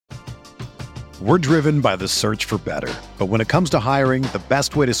We're driven by the search for better. But when it comes to hiring, the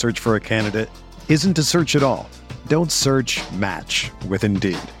best way to search for a candidate isn't to search at all. Don't search, match with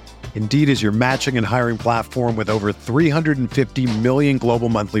Indeed. Indeed is your matching and hiring platform with over 350 million global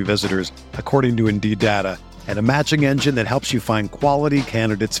monthly visitors, according to Indeed data, and a matching engine that helps you find quality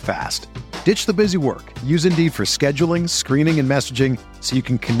candidates fast. Ditch the busy work. Use Indeed for scheduling, screening, and messaging so you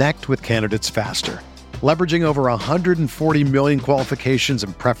can connect with candidates faster. Leveraging over 140 million qualifications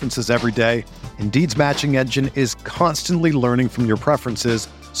and preferences every day, Indeed's matching engine is constantly learning from your preferences,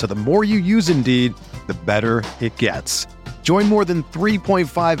 so the more you use Indeed, the better it gets. Join more than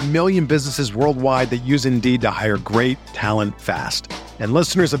 3.5 million businesses worldwide that use Indeed to hire great talent fast. And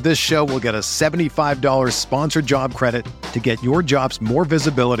listeners of this show will get a $75 sponsored job credit to get your jobs more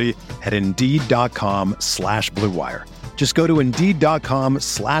visibility at Indeed.com/Blue Wire. Just go to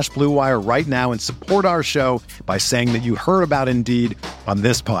Indeed.com/Blue Wire right now and support our show by saying that you heard about Indeed on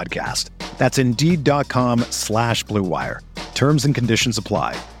this podcast. That's Indeed.com/Blue Wire. Terms and conditions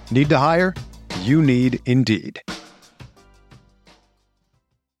apply. Need to hire? You need Indeed.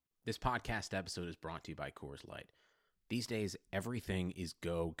 This podcast episode is brought to you by Coors Light. These days, everything is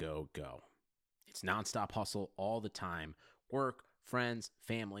go, go, go. It's nonstop hustle all the time. Work, friends,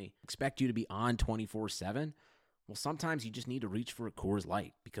 family, expect you to be on 24/7. Well, sometimes you just need to reach for a Coors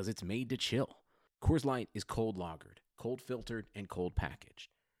Light because it's made to chill. Coors Light is cold lagered, cold filtered, and cold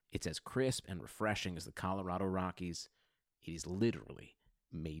packaged. It's as crisp and refreshing as the Colorado Rockies. It is literally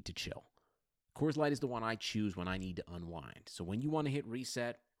made to chill. Coors Light is the one I choose when I need to unwind. So when you want to hit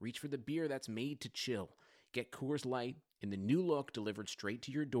reset, reach for the beer that's made to chill. Get Coors Light in the new look delivered straight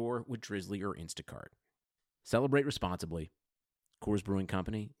to your door with Drizzly or Instacart. Celebrate responsibly. Coors Brewing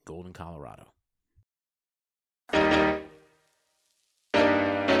Company, Golden, Colorado.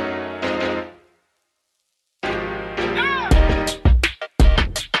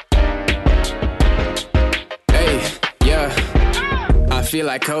 I feel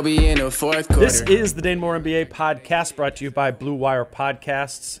like Kobe in the fourth quarter. This is the Dane Moore NBA podcast brought to you by Blue Wire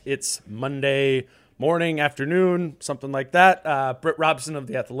Podcasts. It's Monday morning, afternoon, something like that. Britt Robson of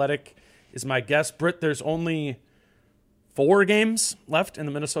The Athletic is my guest. Britt, there's only 4 games left in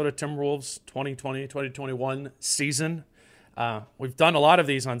the Minnesota Timberwolves 2020-2021 season. We've done a lot of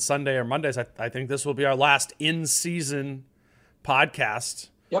these on Sunday or Mondays. I think this will be our last in-season podcast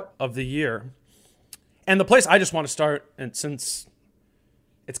of the year. And the place I just want to start, and since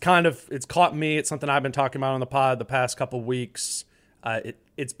it's caught me, it's something I've been talking about on the pod the past couple weeks.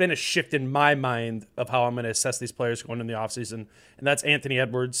 It's been a shift in my mind of how I'm going to assess these players going into the offseason, and that's Anthony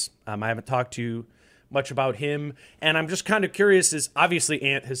Edwards. I haven't talked to you much about him, and I'm just kind of curious, is obviously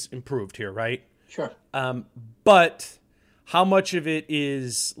Ant has improved here, right? Sure. But how much of it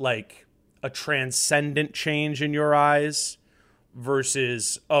is like a transcendent change in your eyes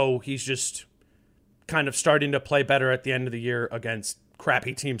versus, he's just kind of starting to play better at the end of the year against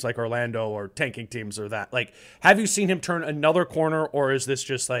crappy teams like Orlando or tanking teams or that? Like, have you seen him turn another corner, or is this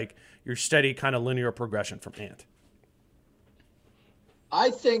just like your steady kind of linear progression from Ant?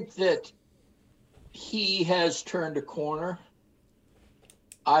 I think that he has turned a corner.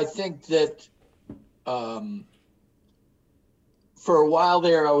 I think that for a while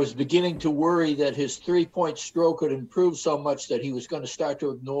there, I was beginning to worry that his three-point stroke had improved so much that he was going to start to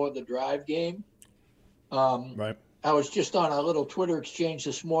ignore the drive game. Right. I was just on a little Twitter exchange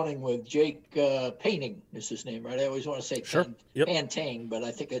this morning with Jake Painting is his name, right? I always want to say sure. Pantang, but I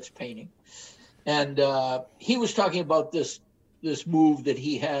think it's Painting. And he was talking about this move that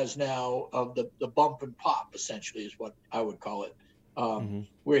he has now of the bump and pop, essentially, is what I would call it,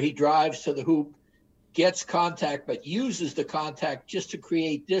 where he drives to the hoop, gets contact, but uses the contact just to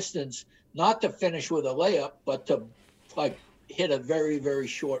create distance, not to finish with a layup, but to like hit a very, very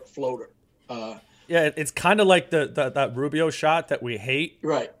short floater. Yeah, it's kind of like that Rubio shot that we hate.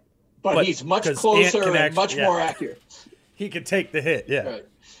 Right. But he's much closer and much more accurate. He could take the hit, yeah. Right.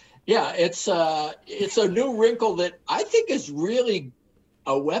 Yeah, it's a new wrinkle that I think is really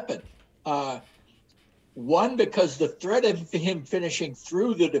a weapon. One, because the threat of him finishing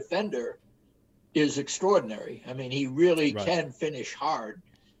through the defender is extraordinary. I mean, he really can finish hard.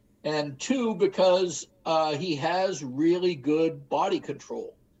 And 2, because he has really good body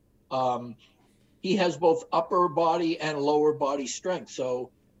control. He has both upper body and lower body strength. So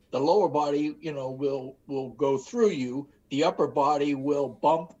the lower body, will go through you. The upper body will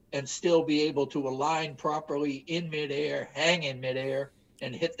bump and still be able to align properly in midair, hang in midair,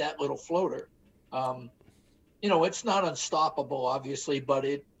 and hit that little floater. It's not unstoppable, obviously, but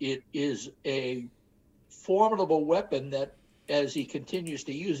it is a formidable weapon that, as he continues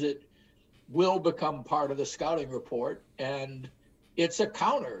to use it, will become part of the scouting report. And it's a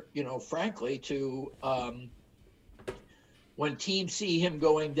counter, frankly, to when teams see him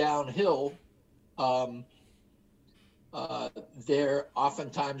going downhill, they're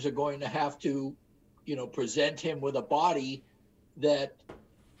oftentimes are going to have to, present him with a body that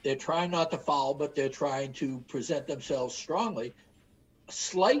they're trying not to foul, but they're trying to present themselves strongly.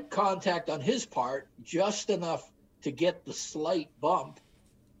 Slight contact on his part, just enough to get the slight bump.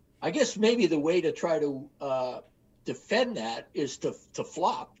 I guess maybe the way to try to defend that is to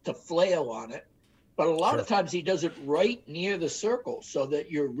flop, to flail on it. But a lot of times he does it right near the circle, so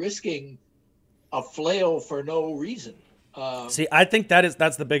that you're risking a flail for no reason. See, I think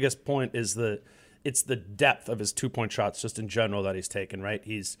that's the biggest point, is it's the depth of his 2-point shots just in general that he's taken, right?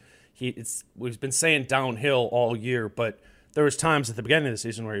 We've been saying downhill all year, but there was times at the beginning of the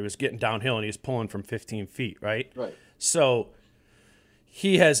season where he was getting downhill and he was pulling from 15 feet, right? Right. So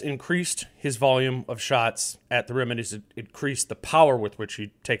he has increased his volume of shots at the rim, and he's increased the power with which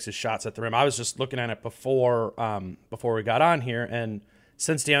he takes his shots at the rim. I was just looking at it before we got on here, and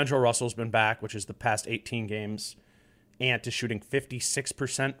since D'Angelo Russell's been back, which is the past 18 games, Ant is shooting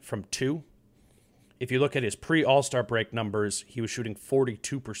 56% from 2. If you look at his pre-All-Star break numbers, he was shooting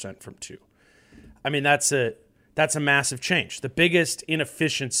 42% from 2. I mean, that's a massive change. The biggest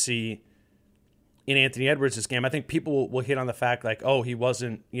inefficiency in Anthony Edwards' game, I think people will hit on the fact like, oh, he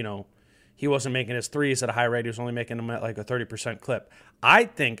wasn't making his threes at a high rate. He was only making them at like a 30% clip. I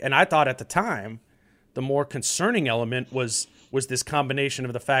think, and I thought at the time, the more concerning element was this combination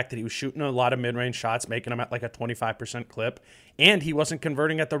of the fact that he was shooting a lot of mid-range shots, making them at like a 25% clip, and he wasn't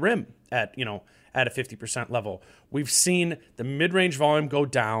converting at the rim at a 50% level. We've seen the mid-range volume go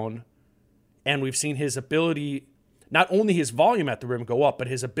down, and we've seen his ability, not only his volume at the rim go up, but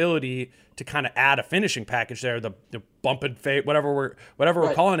his ability to kind of add a finishing package there, the bump and fade, whatever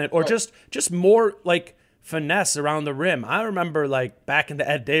we're calling it, or just more like finesse around the rim. I remember like back in the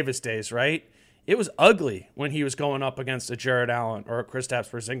Ed Davis days, right? It was ugly when he was going up against a Jared Allen or a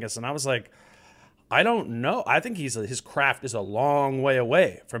Kristaps Porzingis, and I was like, I don't know. I think his craft is a long way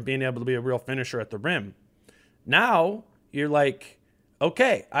away from being able to be a real finisher at the rim. Now you're like,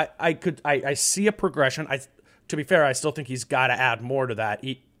 okay, I see a progression. To be fair, I still think he's got to add more to that.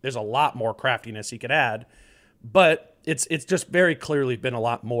 There's a lot more craftiness he could add, but it's just very clearly been a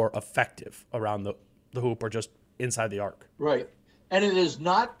lot more effective around the hoop or just inside the arc. Right, and it has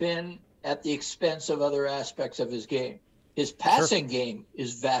not been at the expense of other aspects of his game. His passing game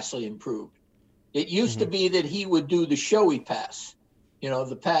is vastly improved. It used to be that he would do the showy pass,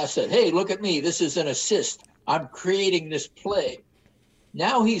 the pass that, hey, look at me, this is an assist. I'm creating this play.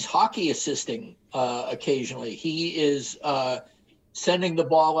 Now he's hockey assisting occasionally. He is sending the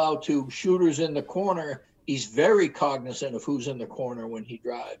ball out to shooters in the corner. He's very cognizant of who's in the corner when he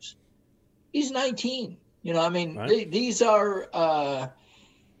drives. He's 19. Right.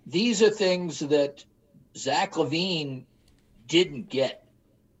 These are things that Zach LaVine didn't get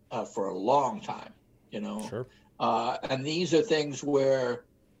for a long time, Sure. And these are things where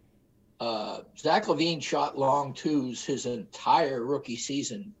Zach LaVine shot long twos his entire rookie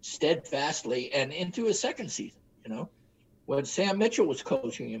season steadfastly and into his second season, when Sam Mitchell was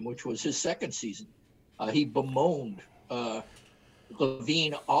coaching him, which was his second season. He bemoaned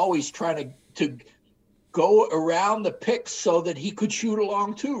LaVine always trying to go around the pick so that he could shoot a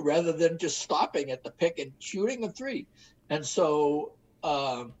long two rather than just stopping at the pick and shooting a three. And so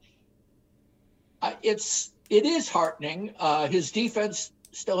it is heartening. His defense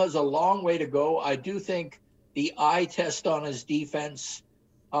still has a long way to go. I do think the eye test on his defense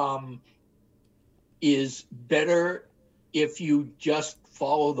is better if you just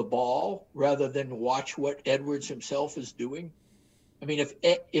follow the ball rather than watch what Edwards himself is doing. I mean,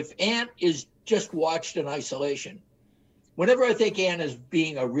 if Ant is just watched in isolation, whenever I think Ant is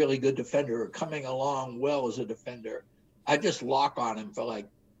being a really good defender or coming along well as a defender, I just lock on him for like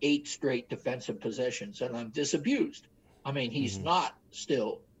 8 straight defensive possessions, and I'm disabused. I mean, he's not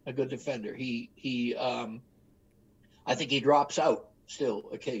still a good defender. I think he drops out still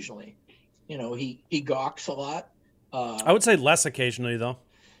occasionally. He gawks a lot. I would say less occasionally, though.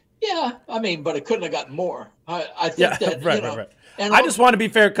 Yeah, I mean, but it couldn't have gotten more. I think that right. And I just want to be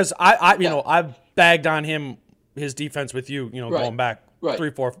fair because I've bagged on his defense with you, going back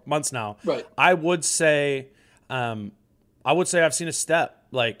 3-4 months now. Right. I would say I've seen a step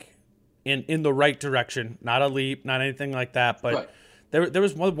like in the right direction, not a leap, not anything like that. But there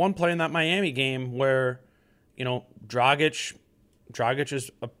was one play in that Miami game where, Dragic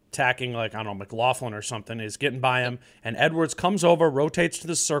is attacking like, I don't know, McLaughlin or something, is getting by him, and Edwards comes over, rotates to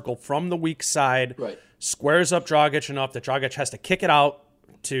the circle from the weak side, squares up Dragic enough that Dragic has to kick it out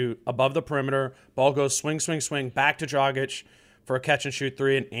to above the perimeter. Ball goes swing, back to Dragic for a catch and shoot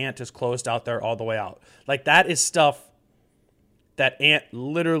three, and Ant is closed out there all the way out. Like, that is stuff that Ant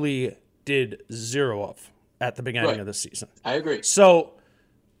literally did zero of at the beginning of the season. I agree. So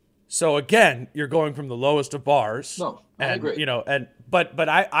again, you're going from the lowest of bars. No, I agree. You know, but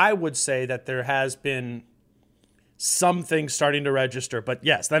I would say that there has been some things starting to register. But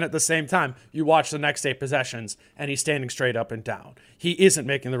yes, then at the same time, you watch the next 8 possessions, and he's standing straight up and down. He isn't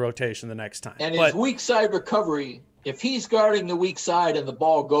making the rotation the next time. And his weak side recovery, if he's guarding the weak side and the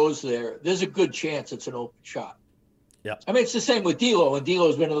ball goes there, there's a good chance it's an open shot. Yeah. I mean, it's the same with D'Lo, and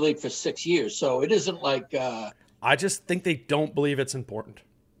D'Lo's been in the league for 6 years, so it isn't like I just think they don't believe it's important.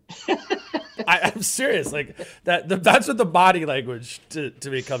 I'm serious. Like that's what the body language to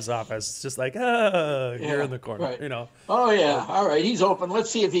me comes off as. It's just like, you're in the corner, right. you know. Oh yeah, all right, he's open.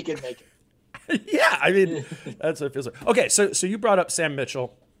 Let's see if he can make it. Yeah, I mean, that's what it feels like. Okay, so you brought up Sam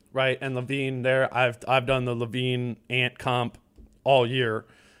Mitchell, right, and Levine there. I've done the Levine Ant comp all year.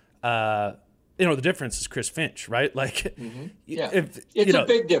 You know, the difference is Chris Finch, right? Like, it's a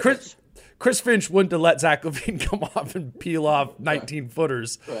big difference. Chris Finch wouldn't have let Zach LaVine come off and peel off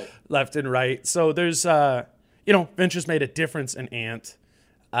 19-footers left and right. So there's, Finch has made a difference in Ant.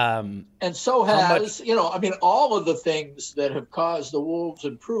 And so has, I mean, all of the things that have caused the Wolves'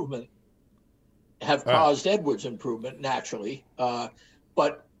 improvement have caused Edwards' improvement, naturally.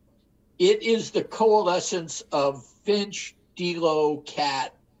 But it is the coalescence of Finch, D'Lo,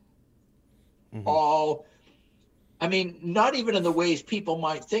 Cat, all. I mean, not even in the ways people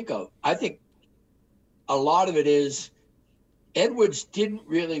might think of. I think a lot of it is Edwards didn't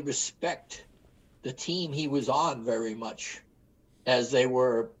really respect the team he was on very much as they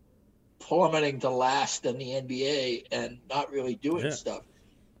were plummeting to last in the NBA and not really doing stuff.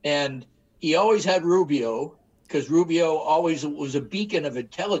 And he always had Rubio, because Rubio always was a beacon of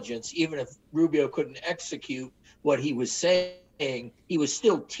intelligence. Even if Rubio couldn't execute what he was saying, he was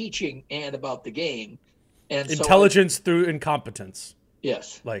still teaching Ant about the game. And intelligence through incompetence.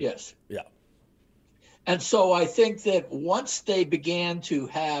 Yes. Yes. Yeah. And so I think that once they began to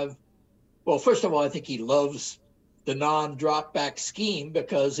have, well, first of all, I think he loves the non-drop back scheme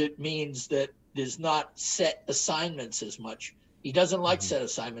because it means that there's not set assignments as much. He doesn't like set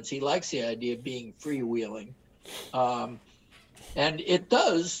assignments. He likes the idea of being freewheeling. And it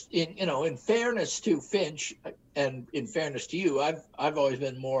does, in fairness to Finch and in fairness to you, I've always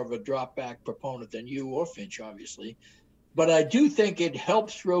been more of a drop back proponent than you or Finch, obviously. But I do think it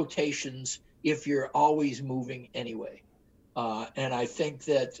helps rotations if you're always moving anyway. And I think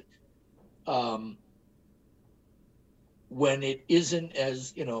that when it isn't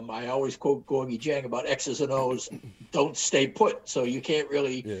as, I always quote Gorgie Jang about X's and O's, don't stay put. So you can't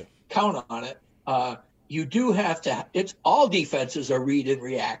really count on it. You do have to, it's all defenses are read and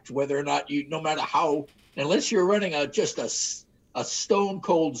react, whether or not no matter how, unless you're running just a stone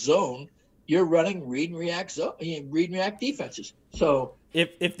cold zone, you're running read and react defenses. So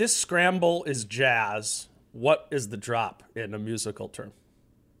if this scramble is jazz, what is the drop in a musical term?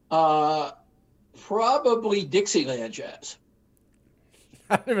 Probably Dixieland jazz.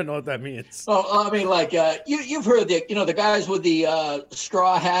 I don't even know what that means. Oh, I mean, like you've heard the guys with the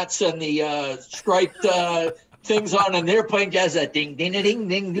straw hats and the striped things on, and they're playing jazz. That ding ding ding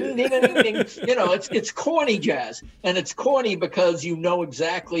ding ding ding ding ding. It's corny jazz, and it's corny because you know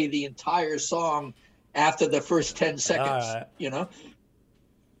exactly the entire song after the first 10 seconds.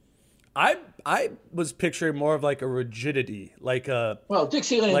 I was picturing more of like a rigidity, like a. Well,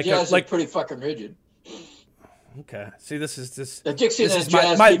 Dixieland jazz is pretty fucking rigid. Okay. See, this is the Dixieland this is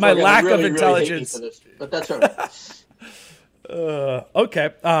jazz. my lack really, of intelligence. Really but that's all right. Okay.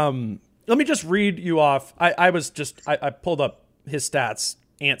 Let me just read you off. I pulled up his stats,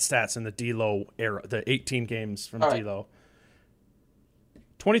 Ant stats in the D'Lo era, the 18 games from D'Lo.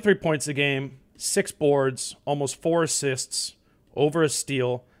 23 points a game, 6 boards, almost 4 assists, over a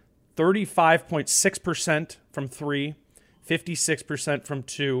steal, 35.6% from 3, 56% from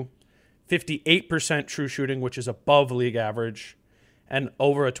 2. 58% true shooting, which is above league average, and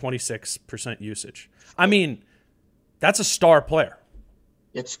over a 26% usage. I mean, that's a star player.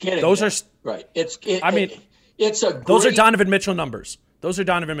 It's getting those there. Are right. It's a great, those are Donovan Mitchell numbers. Better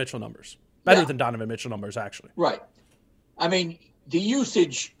than Donovan Mitchell numbers, actually. Right. I mean, the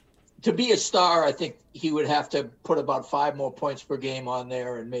usage to be a star, I think he would have to put about 5 more points per game on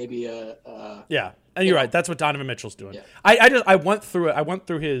there, and maybe yeah. And you're right. That's what Donovan Mitchell's doing. Yeah. I went through it. I went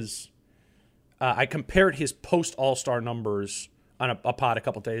through his. I compared his post All-Star numbers on a pod a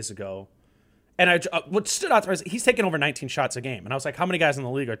couple days ago, and what stood out to me is he's taking over 19 shots a game, and I was like, how many guys in the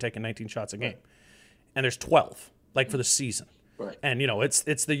league are taking 19 shots a game? And there's 12, for the season. Right. And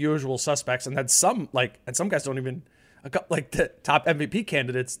it's the usual suspects, and then some guys don't even. like the top MVP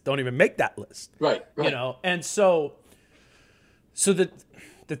candidates don't even make that list. Right. You know, and so the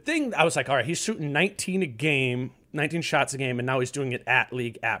thing, I was like, all right, he's shooting 19 shots a game, and now he's doing it at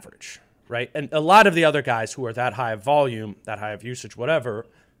league average, right? And a lot of the other guys who are that high of volume, that high of usage, whatever,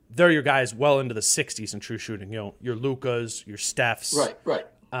 they're your guys well into the 60s in true shooting. You know, your Lukas, your Stephs. Right.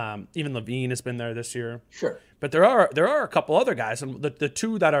 Even Levine has been there this year. Sure. But there are a couple other guys, and the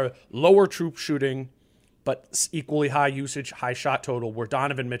two that are lower true shooting but equally high usage, high shot total were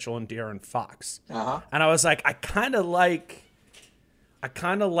Donovan Mitchell and De'Aaron Fox. And I was like, I kind of like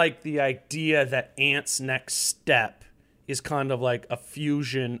the idea that Ant's next step is kind of like a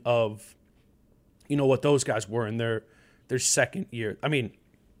fusion of, you know, what those guys were in their second year. I mean,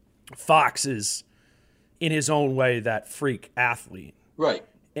 Fox is in his own way that freak athlete. Right.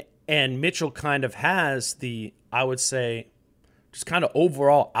 And Mitchell kind of has the, I would say, just kind of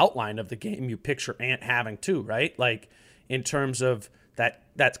overall outline of the game you picture Ant having too, right? Like in terms of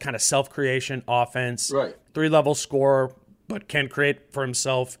that kind of self-creation offense, right. 3-level scorer, but can create for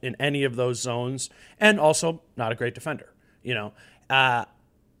himself in any of those zones, and also not a great defender. You know,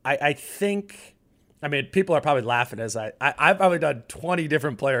 I think, I mean, people are probably laughing as I've probably done 20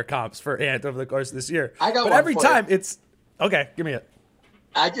 different player comps for Ant over the course of this year. I got but one every for time you. it's okay. Give me it.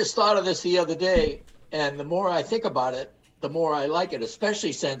 I just thought of this the other day, and the more I think about it, the more I like it,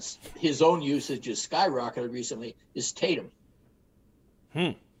 especially since his own usage has skyrocketed recently, is Tatum.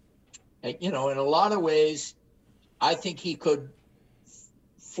 And, you know, in a lot of ways, I think he could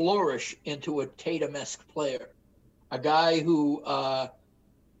flourish into a Tatum-esque player, a guy who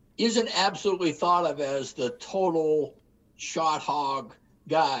isn't absolutely thought of as the total shot hog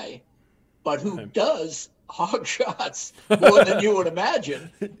guy, but who does hog shots more than you would imagine.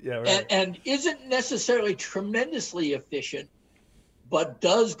 Yeah, right. And isn't necessarily tremendously efficient, but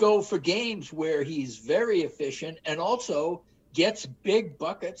does go for games where he's very efficient and also gets big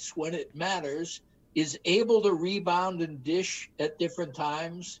buckets when it matters, is able to rebound and dish at different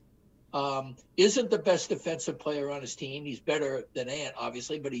times, isn't the best defensive player on his team. He's better than Ant,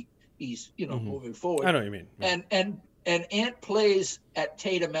 obviously, but he's you know, moving forward. I know what you mean. Yeah. And Ant plays at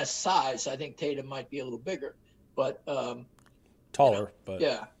Tatum-esque size. I think Tatum might be a little bigger, but taller. You know, but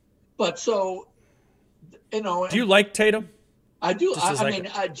yeah. But so, you know. Do you like Tatum? I do. I mean,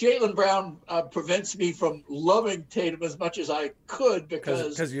 Jaylen Brown prevents me from loving Tatum as much as I could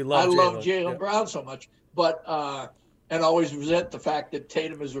because you love I love Jaylen Jaylen Brown so much. But and always resent the fact that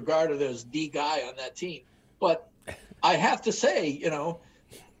Tatum is regarded as the guy on that team. But I have to say, you know,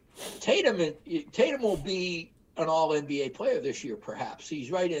 Tatum will be an all-NBA player this year, perhaps. He's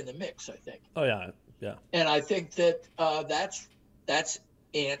right in the mix, I think. Oh, yeah. Yeah. And I think that that's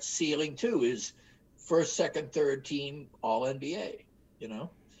Ant's ceiling, too, is first, second, third team all-NBA, you know?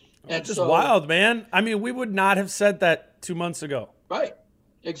 And it's just wild, man. I mean, we would not have said that 2 months ago. Right.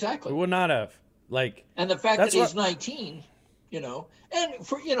 Exactly. We would not have. Like, and the fact that he's 19, you know, and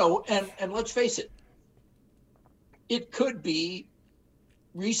for, you know, and let's face it, it could be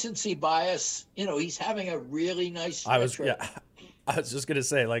recency bias. You know, he's having a really nice stretch. I was just gonna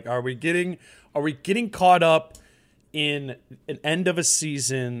say, like, are we getting caught up in an end of a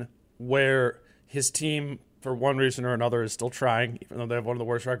season where his team, for one reason or another, is still trying, even though they have one of the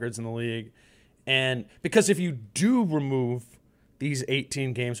worst records in the league? And because if you do remove these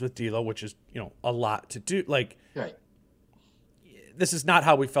 18 games with D'Lo, which is, you know, a lot to do, like, right. This is not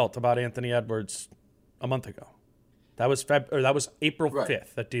how we felt about Anthony Edwards a month ago. That was April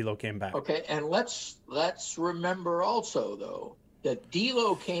 5th that D'Lo came back. Okay, and let's remember also, though, that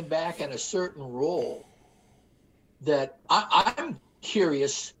D'Lo came back in a certain role that I'm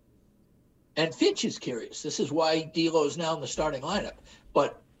curious, and Finch is curious. This is why D'Lo is now in the starting lineup.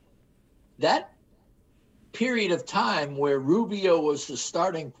 But that period of time where Rubio was the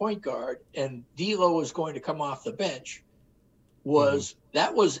starting point guard and D'Lo was going to come off the bench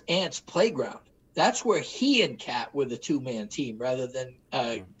that was Ant's playground. That's where he and Cat were the two-man team rather than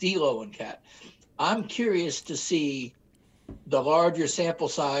D'Lo and Cat. I'm curious to see the larger sample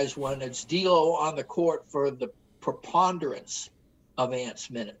size when it's D'Lo on the court for the preponderance of Ant's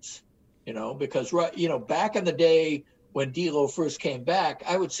minutes. You know, because back in the day when D'Lo first came back,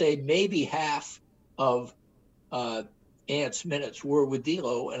 I would say maybe half of Ant's minutes were with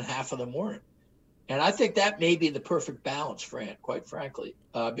D'Lo and half of them weren't. And I think that may be the perfect balance for Ant, quite frankly,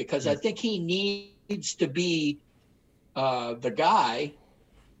 because I think he needs to be the guy.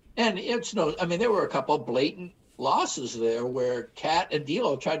 And there were a couple of blatant losses there where Cat and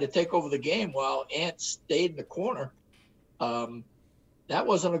D'Lo tried to take over the game while Ant stayed in the corner. That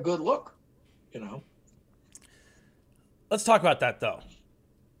wasn't a good look, you know. Let's talk about that, though.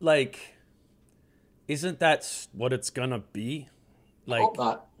 Like, Isn't that what it's gonna be? Like, Hope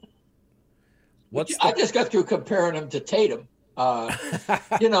not. What's I just got through comparing him to Tatum. And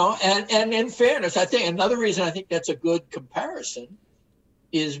in fairness, I think another reason I think that's a good comparison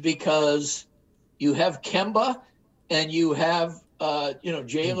is because you have Kemba and you have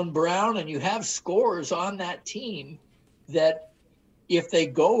Jaylen Brown, and you have scorers on that team that if they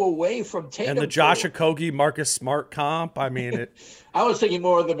go away from Tatum. And the Josh Okogie, Marcus Smart comp. I mean, I was thinking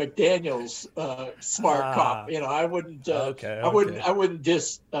more of the McDaniels Smart comp. I wouldn't. I wouldn't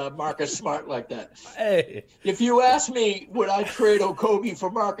diss Marcus Smart like that. Hey, if you ask me, would I trade Okogie for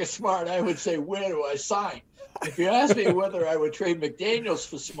Marcus Smart? I would say, where do I sign? If you ask me whether I would trade McDaniels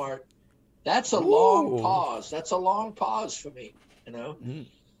for Smart, that's a long pause. That's a long pause for me.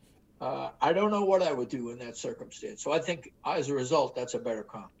 I don't know what I would do in that circumstance. So I think as a result, that's a better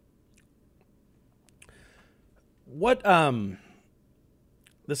comp. What,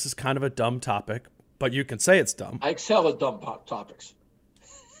 this is kind of a dumb topic, but you can say it's dumb. I excel at dumb topics.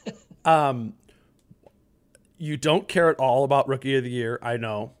 You don't care at all about Rookie of the Year. I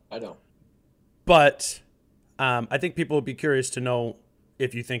know. I don't. But I think people would be curious to know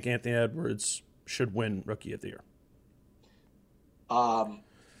if you think Anthony Edwards should win Rookie of the Year.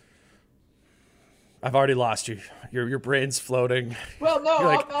 I've already lost you. Your brain's floating. Well,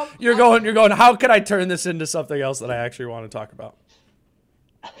 no, you're going. How could I turn this into something else that I actually want to talk about?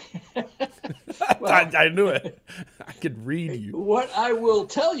 Well, I knew it. I could read you. What I will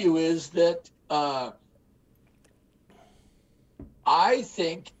tell you is that I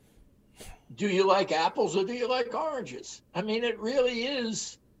think, do you like apples or do you like oranges? I mean, it really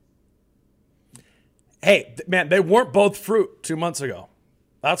is. Hey, man, they weren't both fruit 2 months ago.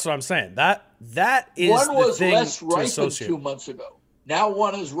 That's what I'm saying. That is one was the thing less ripe to associate. 2 months ago. Now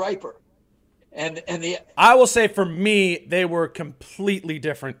one is riper. And I will say for me, they were completely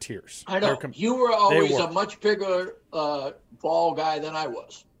different tiers. I know. You were always a much bigger Ball guy than I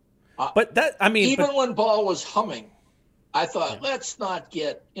was. But even when Ball was humming, I thought, let's not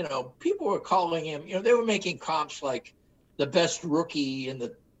get, people were calling him, they were making comps like the best rookie in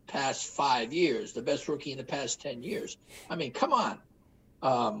the past 5 years, the best rookie in the past 10 years. I mean, come on.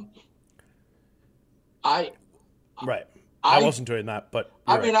 I wasn't doing that, but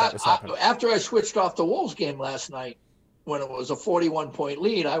after I switched off the Wolves game last night, when it was a 41-point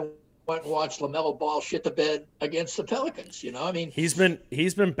lead, I went and watched LaMelo Ball shit the bed against the Pelicans. I mean, he's been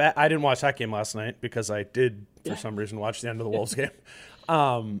bad. I didn't watch that game last night because I did for some reason watch the end of the Wolves game.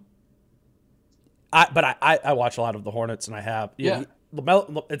 I watch a lot of the Hornets, and I have.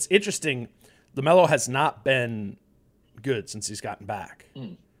 LaMelo, it's interesting. LaMelo has not been good since he's gotten back.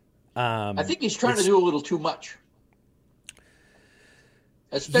 I think he's trying to do a little too much.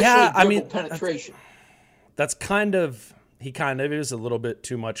 Especially penetration. He kind of is a little bit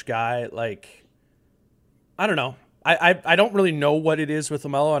too much guy. Like, I don't know. I don't really know what it is with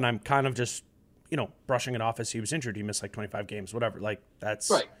LaMelo, and I'm kind of just, brushing it off as he was injured. He missed like 25 games, whatever. Like, that's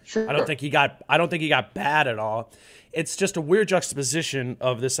right. Sure. I don't think he got bad at all. It's just a weird juxtaposition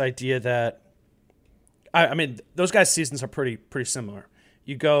of this idea that I mean, those guys' seasons are pretty similar.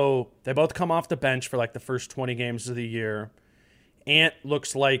 They both come off the bench for like the first 20 games of the year. Ant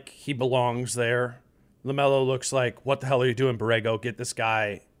looks like he belongs there. LaMelo looks like, what the hell are you doing, Borrego? Get this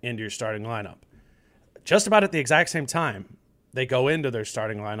guy into your starting lineup. Just about at the exact same time, they go into their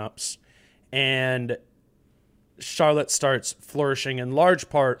starting lineups, and Charlotte starts flourishing in large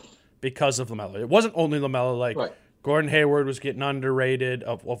part because of LaMelo. It wasn't only LaMelo. Right. Gordon Hayward was getting underrated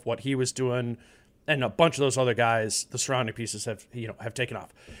of what he was doing, and a bunch of those other guys, the surrounding pieces have taken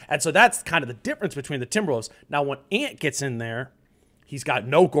off. And so that's kind of the difference between the Timberwolves. Now, when Ant gets in there, he's got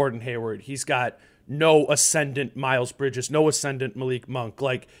no Gordon Hayward. He's got no ascendant Miles Bridges, no ascendant Malik Monk.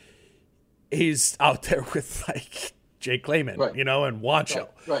 Like, he's out there with, like, Jay Clayman, and Wancho.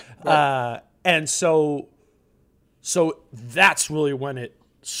 Right. And so that's really when it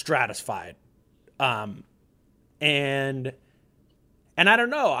stratified. And I don't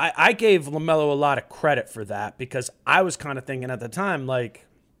know. I gave LaMelo a lot of credit for that because I was kind of thinking at the time, like,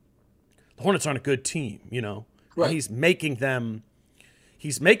 the Hornets aren't a good team, Right. And he's making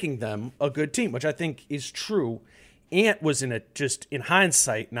them a good team, which I think is true. Ant was in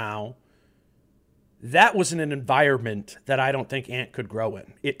hindsight now, that was in an environment that I don't think Ant could grow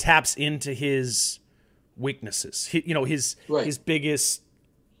in. It taps into his weaknesses, his biggest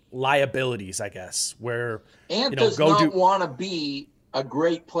liabilities, I guess, where Ant does not want to be a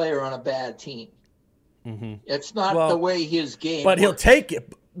great player on a bad team. Mm-hmm. It's not the way his game but works. He'll take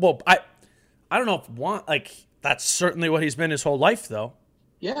it. Well, I don't know if that's certainly what he's been his whole life, though.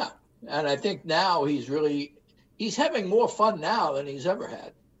 Yeah, and I think now he's having more fun now than he's ever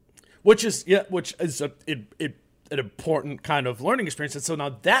had. which is an important kind of learning experience. And so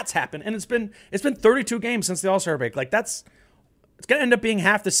now that's happened, and it's been 32 games since the All-Star break. Like it's going to end up being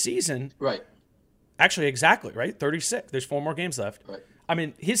half the season. Right. Actually, exactly, right? 36. There's 4 more games left. Right. I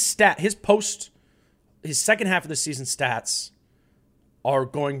mean, his second half of the season stats are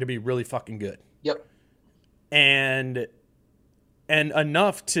going to be really fucking good. Yep. And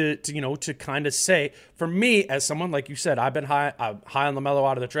enough to kind of say, for me, as someone, like you said, I'm high on LaMelo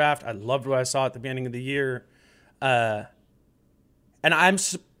out of the draft. I loved what I saw at the beginning of the year. And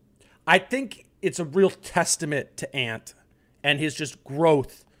I think it's a real testament to Ant and his just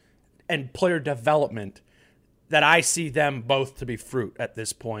growth and player development that I see them both to be fruit at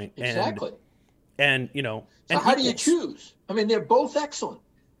this point. Exactly. So how do you choose? I mean, they're both excellent.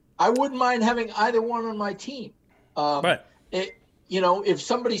 I wouldn't mind having either one on my team. Right. If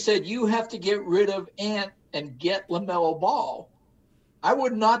somebody said you have to get rid of Ant and get LaMelo Ball, I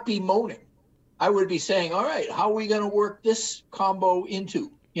would not be moaning. I would be saying, all right, how are we going to work this combo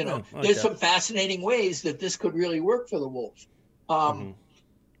into? There's some fascinating ways that this could really work for the Wolves.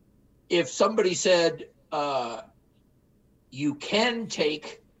 If somebody said you can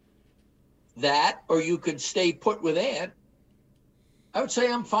take that or you could stay put with Ant, I would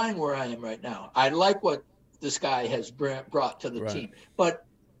say I'm fine where I am right now. I like what this guy has brought to the team. But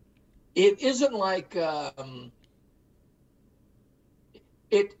it isn't like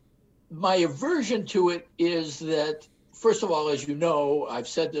my aversion to it is that, first of all, as you know, I've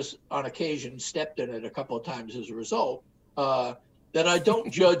said this on occasion, stepped in it a couple of times as a result, that I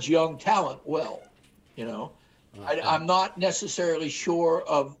don't judge young talent well. I'm not necessarily sure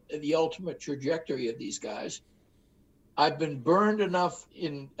of the ultimate trajectory of these guys. I've been burned enough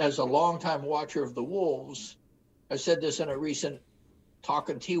as a longtime watcher of the Wolves. I said this in a recent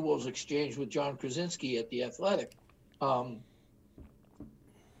Talking T-Wolves exchange with John Krasinski at The Athletic,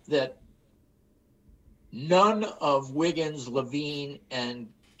 that none of Wiggins, Levine, and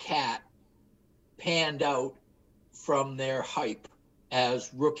Cat panned out from their hype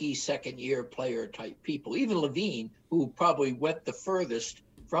as rookie second-year player type people. Even Levine, who probably went the furthest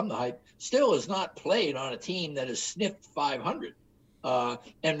from the hype, still has not played on a team that has sniffed 500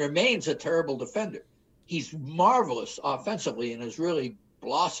 and remains a terrible defender. He's marvelous offensively and has really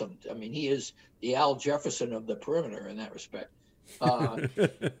blossomed. I mean, he is the Al Jefferson of the perimeter in that respect.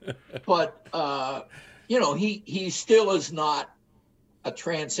 But he still is not a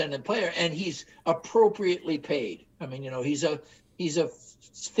transcendent player, and he's appropriately paid. I mean, he's a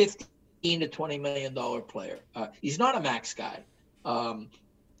 $15 to $20 million player. He's not a max guy.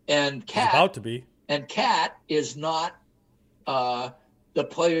 And Cat, he's about to be. And Cat is not the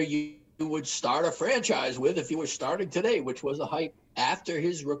player you would start a franchise with if you were starting today, which was a hype after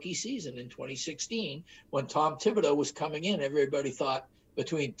his rookie season in 2016 when Tom Thibodeau was coming in. Everybody thought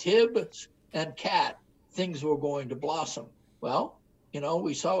between Tibbs and Cat, things were going to blossom. Well,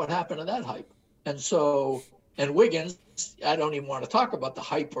 we saw what happened to that hype. And Wiggins, I don't even want to talk about the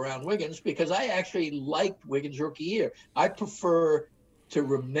hype around Wiggins because I actually liked Wiggins' rookie year. I prefer to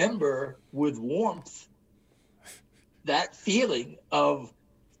remember with warmth that feeling of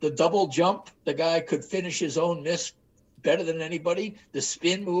the double jump. The guy could finish his own miss better than anybody. The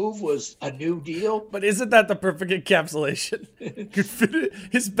spin move was a new deal. But isn't that the perfect encapsulation?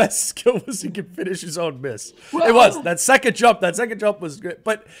 His best skill was he could finish his own miss. Well, it was. That second jump was good.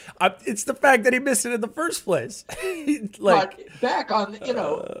 But it's the fact that he missed it in the first place. But back on,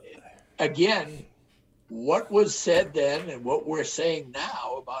 again, what was said then and what we're saying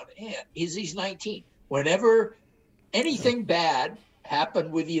now about Ant is he's 19. Whenever anything bad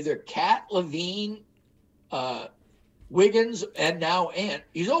happened with either Cat, Levine, Wiggins, and now Ant,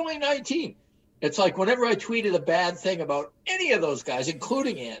 he's only 19. It's like whenever I tweeted a bad thing about any of those guys,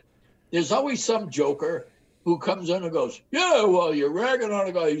 including Ant, there's always some joker who comes in and goes, yeah, well, you're ragging on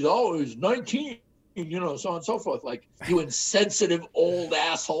a guy. He's always 19, so on and so forth. Like, you insensitive old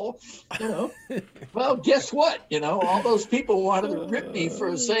asshole, Well, guess what? All those people wanted to rip me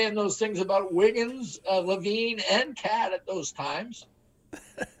for saying those things about Wiggins, Levine, and Cat at those times.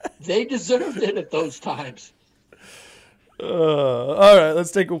 They deserved it at those times. All right,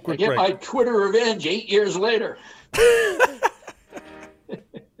 let's take a quick break. I get my Twitter revenge 8 years later.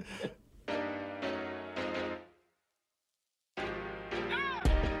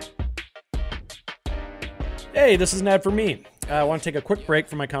 Hey, this is an ad for me. I want to take a quick break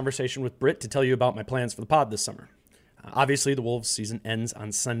from my conversation with Britt to tell you about my plans for the pod this summer. Obviously, the Wolves season ends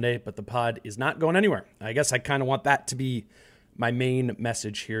on Sunday, but the pod is not going anywhere. I guess I kind of want that to be my main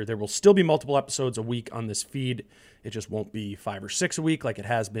message here. There will still be multiple episodes a week on this feed. It just won't be 5 or 6 a week like it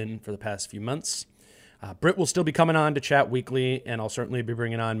has been for the past few months. Britt will still be coming on to chat weekly, and I'll certainly be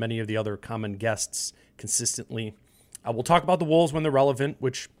bringing on many of the other common guests consistently. We'll talk about the Wolves when they're relevant,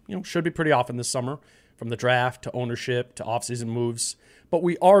 which should be pretty often this summer, from the draft to ownership to offseason moves. But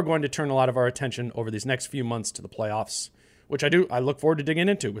we are going to turn a lot of our attention over these next few months to the playoffs, which I look forward to digging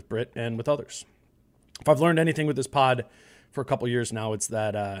into with Britt and with others. If I've learned anything with this pod for a couple years now, it's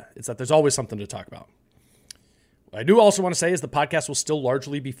that there's always something to talk about. What I do also want to say is the podcast will still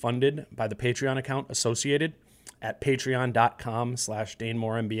largely be funded by the Patreon account associated at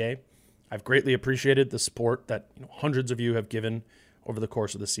patreon.com/DaneMooreNBA. I've greatly appreciated the support that hundreds of you have given over the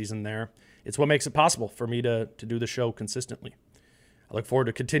course of the season there. It's what makes it possible for me to do the show consistently. I look forward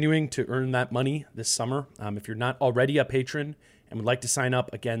to continuing to earn that money this summer. If you're not already a patron and would like to sign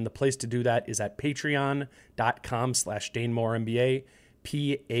up, again, the place to do that is at patreon.com/DaneMooreNBA,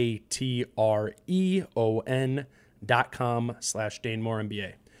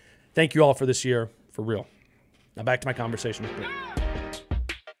 patreon.com/DaneMooreNBA. Thank you all for this year, for real. Now back to my conversation with Britt.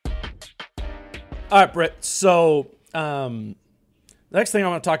 All right, Britt. So the next thing I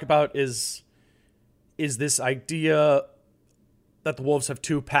want to talk about is this idea that the Wolves have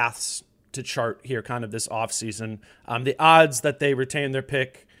two paths to chart here kind of this offseason. The odds that they retain their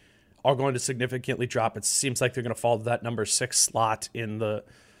pick are going to significantly drop. It seems like they're going to fall to that number 6 slot in the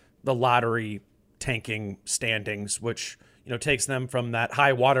lottery tanking standings, which takes them from that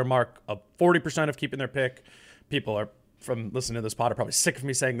high water mark of 40% of keeping their pick. People are, from listening to this pod, are probably sick of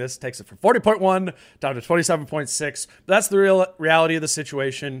me saying this, takes it from 40.1 down to 27.6. But that's the reality of the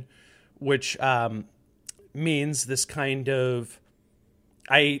situation, which means this kind of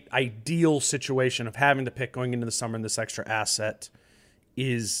ideal situation of having the pick going into the summer and this extra asset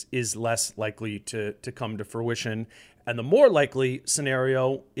is less likely to come to fruition. And the more likely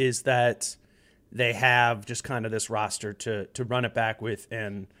scenario is that they have just kind of this roster to run it back with,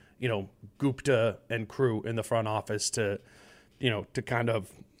 and Gupta and crew in the front office to kind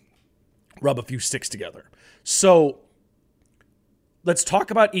of rub a few sticks together. So let's talk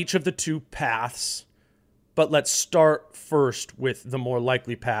about each of the two paths, but let's start first with the more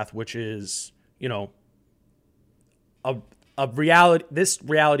likely path, which is, a reality. This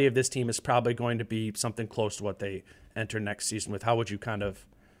reality of this team is probably going to be something close to what they enter next season with. How would you kind of,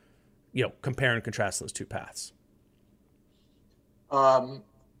 compare and contrast those two paths?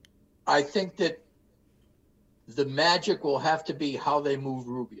 I think that the magic will have to be how they move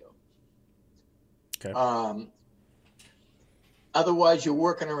Rubio. Okay. Otherwise, you're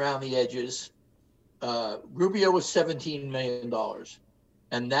working around the edges. Rubio was $17 million,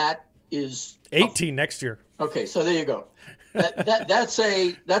 and that is 18 next year. Okay, so there you go.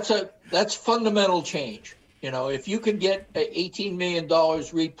 That's fundamental change. If you can get $18 million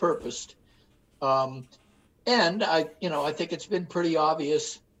repurposed, and I think it's been pretty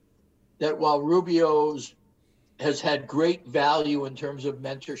obvious that while Rubio's has had great value in terms of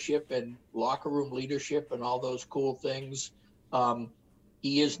mentorship and locker room leadership and all those cool things,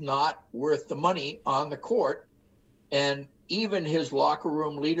 he is not worth the money on the court. And even his locker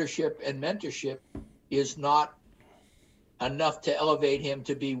room leadership and mentorship is not enough to elevate him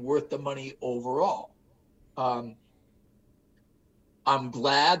to be worth the money overall. I'm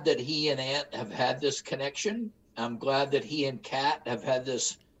glad that he and Ant have had this connection. I'm glad that he and Kat have had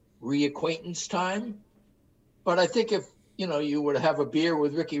this reacquaintance time. But I think if, you were to have a beer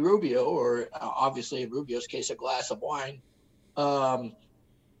with Ricky Rubio, or obviously in Rubio's case, a glass of wine,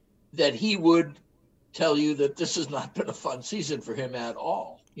 that he would tell you that this has not been a fun season for him at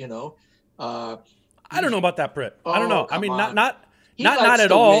all. I don't know about that, Britt. I don't know. I mean, not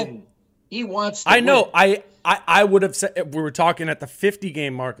at all. Win. He wants to I know. win. I would have said, if we were talking at the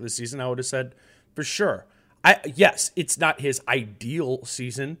 50-game mark of the season, I would have said for sure. Yes, it's not his ideal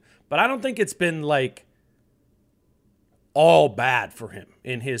season, but I don't think it's been all bad for him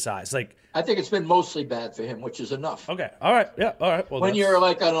in his eyes. I think it's been mostly bad for him, which is enough. Okay. All right. Yeah. All right. Well, when you're an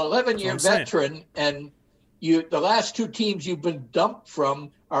 11-year veteran and the last two teams you've been dumped from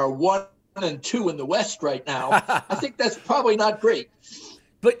are 1 and 2 in the West right now, I think that's probably not great.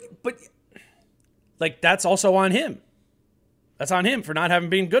 But that's also on him. That's on him for not having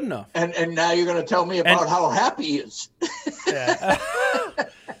been good enough. And now you're going to tell me about how happy he is. Yeah.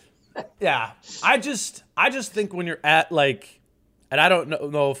 Yeah. I just think when you're at and I don't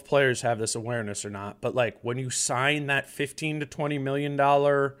know if players have this awareness or not, but when you sign that $15 to $20 million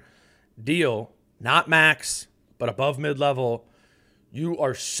deal, not max, but above mid-level, you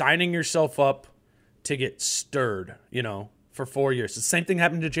are signing yourself up to get stirred, for 4 years. It's the same thing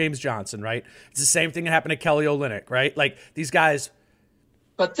happened to James Johnson, right? It's the same thing that happened to Kelly Olynyk, right? These guys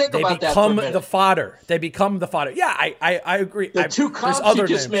But think they about that for a minute. the fodder. They become the fodder. Yeah, I agree. The two comps you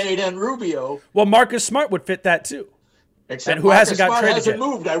just made and Rubio. Well, Marcus Smart would fit that too. Except and who Marcus hasn't got Smart traded hasn't yet.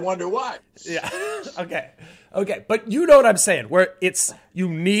 moved. I wonder why. Yeah. Okay. But you know what I'm saying, where you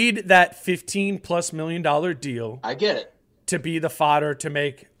need that $15+ million deal. I get it. To be the fodder to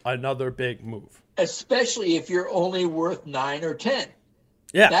make another big move. Especially if you're only worth 9 or 10.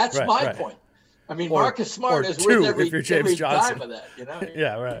 Yeah. That's my point. I mean, Marcus Smart is worth every dime of that, you know?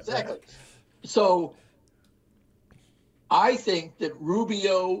 Yeah, right. Exactly. Right. So I think that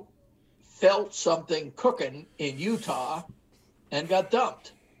Rubio felt something cooking in Utah and got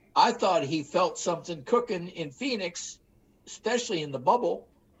dumped. I thought he felt something cooking in Phoenix, especially in the bubble,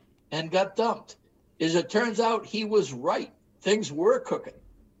 and got dumped. As it turns out, he was right. Things were cooking,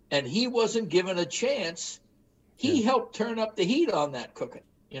 and he wasn't given a chance. He helped turn up the heat on that cooking.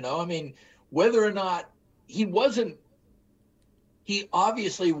 You know, I mean, whether or not he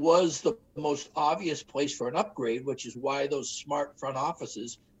obviously was the most obvious place for an upgrade, which is why those smart front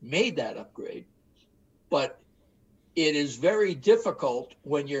offices made that upgrade. But it is very difficult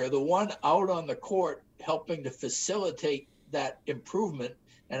when you're the one out on the court helping to facilitate that improvement,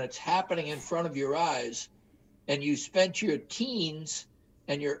 and it's happening in front of your eyes, and you spent your teens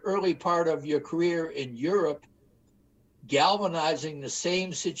and your early part of your career in Europe galvanizing the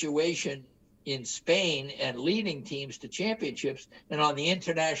same situation in Spain and leading teams to championships, and on the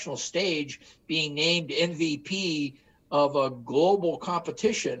international stage being named MVP of a global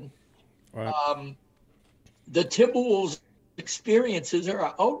competition. Right. The Timberwolves experiences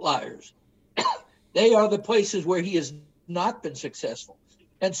are outliers. They are the places where he has not been successful.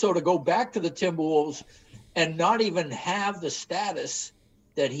 And so to go back to the Timberwolves and not even have the status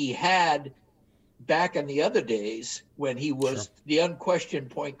that he had back in the other days when he was the unquestioned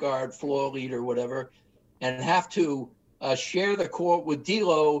point guard, floor leader, whatever, and have to share the court with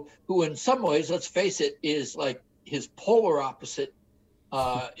D'Lo, who in some ways, let's face it, is like his polar opposite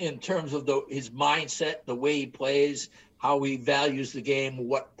in terms of his mindset, the way he plays, how he values the game,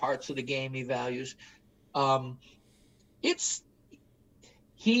 what parts of the game he values.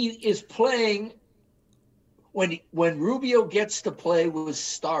 He is playing when Rubio gets to play with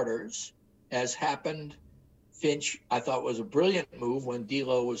starters, as happened. Finch, I thought, was a brilliant move when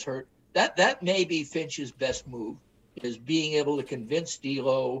D'Lo was hurt. That may be Finch's best move, is being able to convince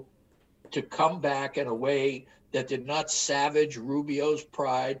D'Lo to come back in a way that did not savage Rubio's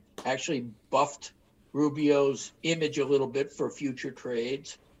pride, actually buffed Rubio's image a little bit for future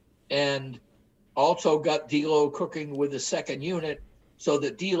trades, and also got D'Lo cooking with a second unit so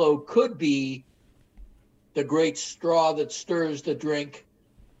that D'Lo could be the great straw that stirs the drink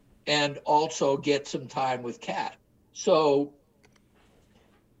and also get some time with Cat. So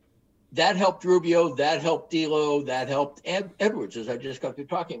that helped Rubio, that helped D'Lo, that helped Edwards, as I just got through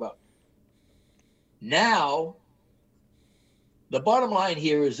talking about. Now, the bottom line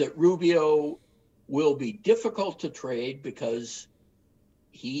here is that Rubio will be difficult to trade because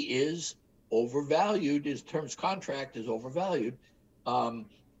he is overvalued. His terms contract is overvalued. The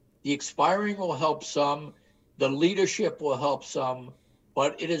expiring will help some. The leadership will help some.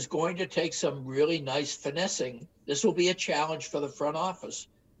 But it is going to take some really nice finessing. This will be a challenge for the front office.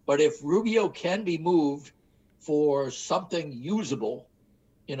 But if Rubio can be moved for something usable,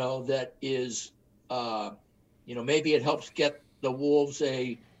 that is, maybe it helps get the Wolves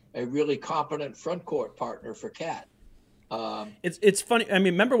a really competent front court partner for Cat. It's funny. I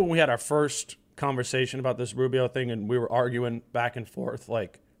mean, remember when we had our first conversation about this Rubio thing and we were arguing back and forth,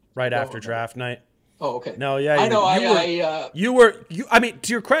 like right after draft night? Oh, okay. No, yeah, I know. I mean,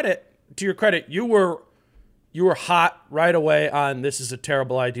 to your credit, you were hot right away on this is a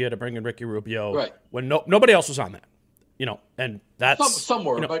terrible idea to bring in Ricky Rubio, right? When nobody else was on that, and that's some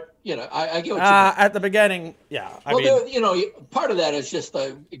were, but I get what you mean. At the beginning, yeah. Part of that is just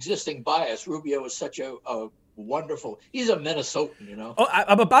the existing bias. Rubio is such a wonderful. He's a Minnesotan, Oh,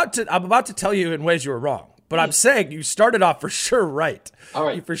 I'm about to tell you in ways you were wrong, but I'm saying you started off for sure right. All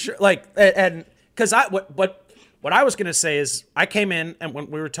right, you for sure and. Because what I was going to say is I came in and when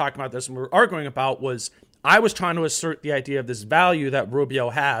we were talking about this and we were arguing about was I was trying to assert the idea of this value that Rubio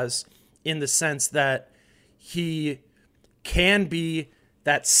has in the sense that he can be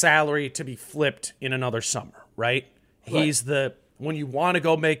that salary to be flipped in another summer, right? He's when you want to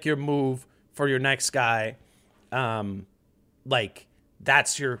go make your move for your next guy,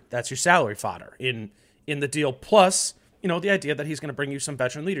 that's your salary fodder in the deal. Plus, the idea that he's going to bring you some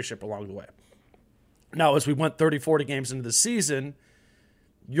veteran leadership along the way. Now, as we went 30, 40 games into the season,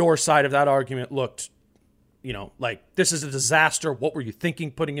 your side of that argument looked, like this is a disaster. What were you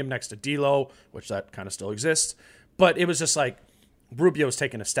thinking putting him next to D'Lo, which that kind of still exists. But it was just like Rubio's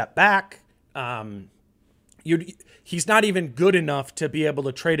taken a step back. He's not even good enough to be able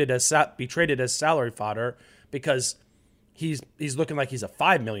to be traded as salary fodder because he's looking like he's a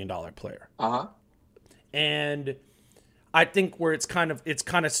 $5 million player. And I think where it's kind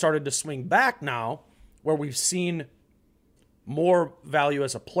of started to swing back now, where we've seen more value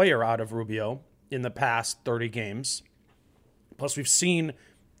as a player out of Rubio in the past 30 games. Plus, we've seen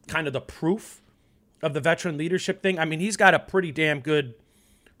kind of the proof of the veteran leadership thing. I mean, he's got a pretty damn good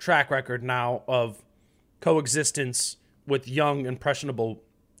track record now of coexistence with young, impressionable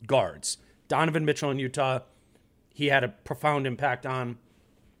guards. Donovan Mitchell in Utah, he had a profound impact on.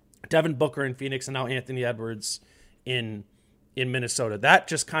 Devin Booker in Phoenix, and now Anthony Edwards in Minnesota. That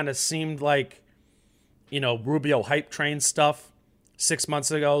just kind of seemed like, Rubio hype train stuff 6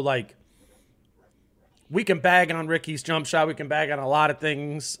 months ago. Like, we can bag on Ricky's jump shot. We can bag on a lot of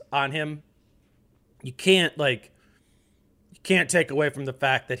things on him. You can't take away from the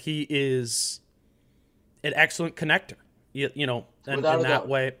fact that he is an excellent connector, in that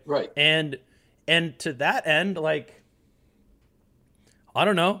way. Right. And to that end, like, I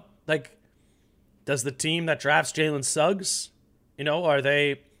don't know, like, does the team that drafts Jalen Suggs, are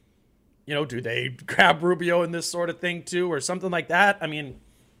they, do they grab Rubio in this sort of thing too, or something like that? I mean,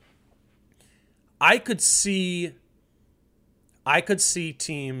 I could see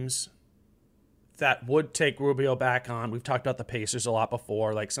teams that would take Rubio back on. We've talked about the Pacers a lot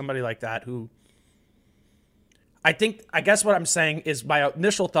before, like somebody like that who I guess what I'm saying is my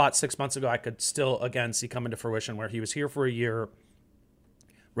initial thought 6 months ago, I could still, again, see come into fruition where he was here for a year.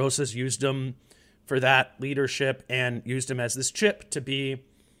 Rosas used him for that leadership and used him as this chip to be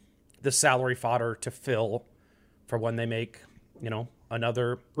the salary fodder to fill for when they make,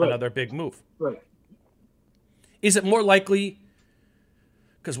 another big move. Right. Is it more likely?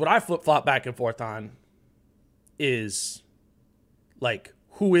 Because what I flip-flop back and forth on is, like,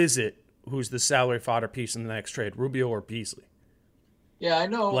 who is it who's the salary fodder piece in the next trade, Rubio or Beasley? Yeah, I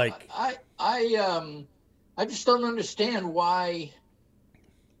know. Like, I just don't understand why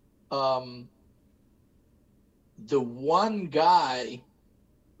the one guy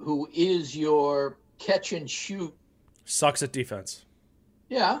who is your catch and shoot sucks at defense.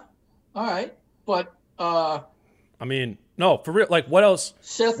 Yeah, all right, but I mean, no, for real. Like, what else?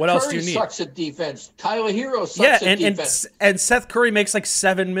 Seth what Curry else do you need? Sucks at defense. Tyler Hero sucks at defense. And Seth Curry makes like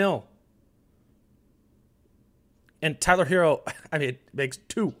 $7 million. And Tyler Hero, I mean, makes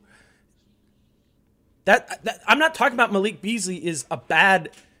 $2 million. That I'm not talking about Malik Beasley is a bad,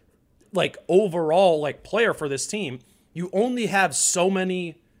 like, overall, like, player for this team. You only have so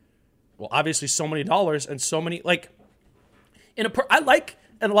many, well, obviously so many dollars and so many, like, in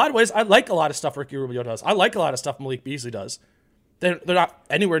a lot of ways, I like a lot of stuff Ricky Rubio does. I like a lot of stuff Malik Beasley does. They're not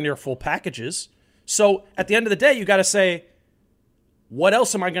anywhere near full packages. So at the end of the day, you got to say, what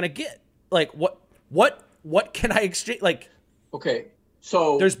else am I going to get? Like, what can I exchange? Like, okay,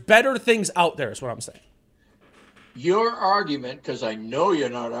 so there's better things out there is what I'm saying. Your argument, because I know you're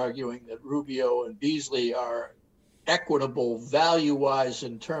not arguing that Rubio and Beasley are equitable value-wise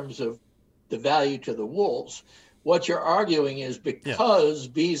in terms of the value to the Wolves. What you're arguing is because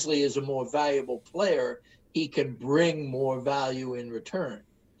Beasley is a more valuable player, he can bring more value in return.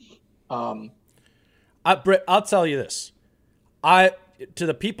 Britt, I'll tell you this. To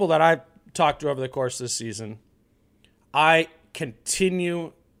the people that I've talked to over the course of this season, I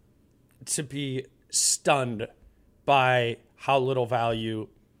continue to be stunned by how little value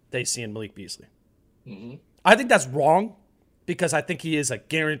they see in Malik Beasley. Mm-hmm. I think that's wrong because I think he is a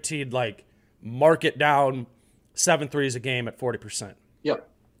guaranteed, like, market down 7 threes a game at 40%. Yep.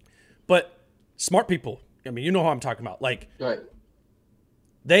 But smart people, I mean, you know who I'm talking about. Like, right.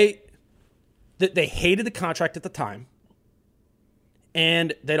 They hated the contract at the time,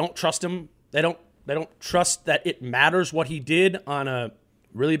 and they don't trust him. They don't trust that it matters what he did on a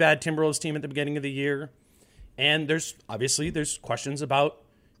really bad Timberwolves team at the beginning of the year. And there's questions about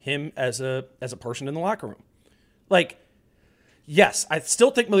him as a person in the locker room. Like, yes, I still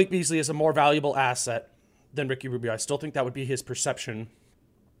think Malik Beasley is a more valuable asset than Ricky Rubio. I still think that would be his perception,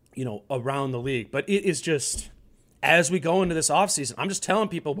 around the league. But it is just, as we go into this offseason, I'm just telling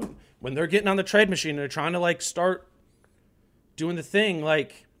people when they're getting on the trade machine and they're trying to, like, start doing the thing,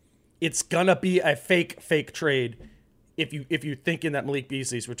 like, it's gonna be a fake trade if you thinking that Malik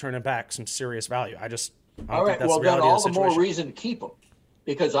Beasley's returning back some serious value. I don't all right, think that's well, the reality then all of the the more situation. reason to keep him,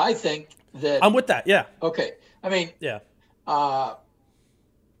 because I think that I'm with that. Yeah. Okay. I mean, yeah. That's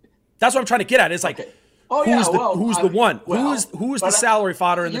what I'm trying to get at. Is like, okay. Who's the one? Who's the salary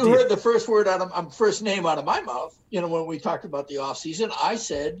fodder in the deal? You heard the first name out of my mouth. When we talked about the offseason, I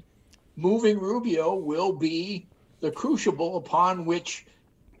said moving Rubio will be the crucible upon which,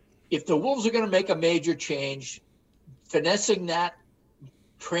 if the Wolves are going to make a major change, finessing that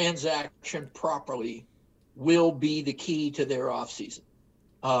transaction properly will be the key to their offseason.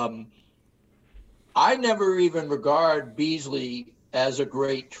 I never even regard Beasley as a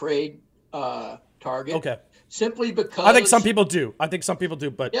great trade target. Okay. Simply because I think some people do.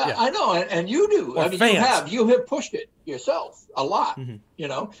 But yeah. I know, and you do. Or I mean, fans. you have pushed it yourself a lot. You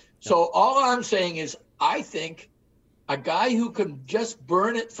know. So all I'm saying is, I think a guy who can just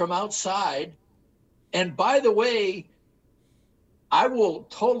burn it from outside. And by the way, I will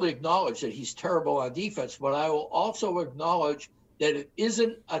totally acknowledge that he's terrible on defense, but I will also acknowledge that it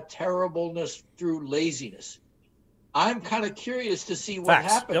isn't a terribleness through laziness. I'm kind of curious to see what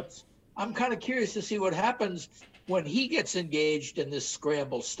happens. Yep. I'm kind of curious to see what happens when he gets engaged in this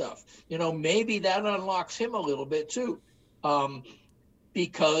scramble stuff. You know, maybe that unlocks him a little bit too,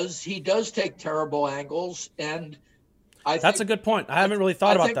 because he does take terrible angles. And that's a good point. I haven't really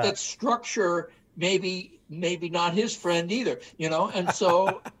thought about that. I think that structure maybe not his friend either, you know? And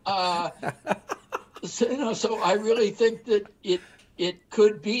so, so I really think that it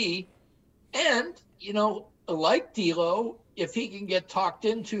could be, and, you know, like D'Lo, if he can get talked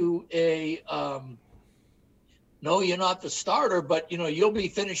into a, no, you're not the starter, but, you know, you'll be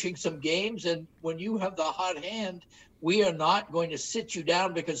finishing some games. And when you have the hot hand, we are not going to sit you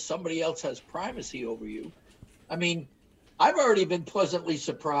down because somebody else has primacy over you. I mean, I've already been pleasantly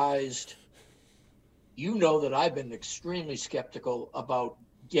surprised. You know that I've been extremely skeptical about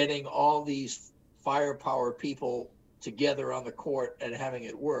getting all these firepower people together on the court and having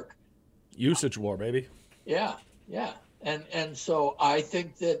it work. Usage war, baby. Yeah. And so I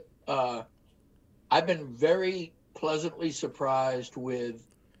think that I've been very pleasantly surprised with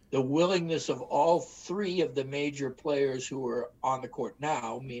the willingness of all three of the major players who are on the court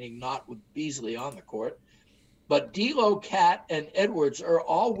now, meaning not with Beasley on the court, but D'Lo, Cat, and Edwards are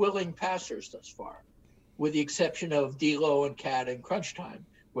all willing passers thus far, with the exception of D'Lo and Cat in crunch time,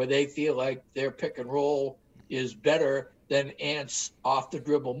 where they feel like their pick and roll is better than Ant's off the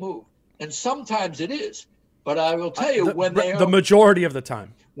dribble move. And sometimes it is. But I will tell you, the majority of the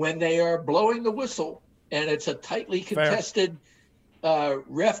time, when they are blowing the whistle and it's a tightly contested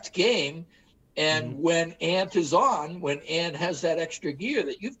reffed game, and when Ant is on, when Ant has that extra gear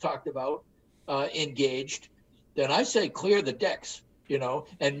that you've talked about engaged, then I say clear the decks, you know,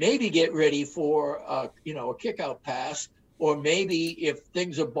 and maybe get ready for a kick out pass, or maybe if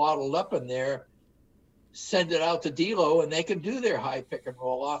things are bottled up in there, send it out to D'Lo and they can do their high pick and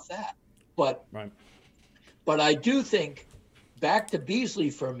roll off that. But I do think, back to Beasley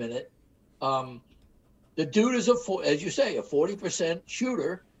for a minute, the dude is as you say, a 40%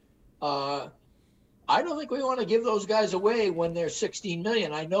 shooter. I don't think we want to give those guys away when they're $16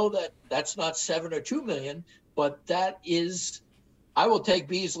 million. I know that that's not $7 or $2 million, but that is, I will take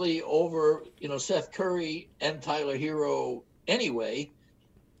Beasley over, you know, Seth Curry and Tyler Hero anyway.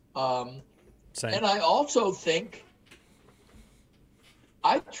 And I also think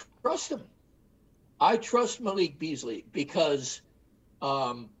I trust him. I trust Malik Beasley because.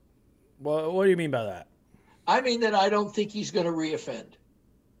 Well, what do you mean by that? I mean that I don't think he's going to reoffend.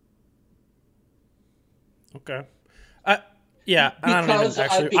 Okay. Yeah,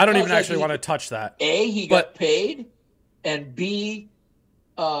 I don't even actually want to touch that. A, he got paid, and B,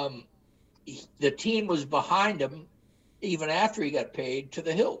 the team was behind him even after he got paid to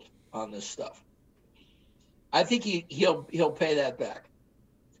the hilt on this stuff. I think he'll pay that back.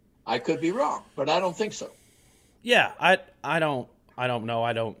 I could be wrong, but I don't think so. Yeah, I don't know.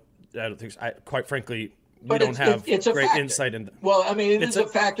 I don't think so. Quite frankly, we don't have great insight into. Well, I mean, it's a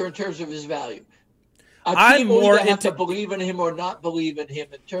factor in terms of his value. I'm more into have to believe in him or not believe in him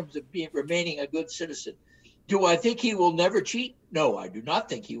in terms of remaining a good citizen. Do I think he will never cheat? No, I do not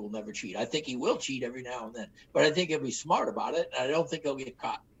think he will never cheat. I think he will cheat every now and then, but I think he'll be smart about it. And I don't think he'll get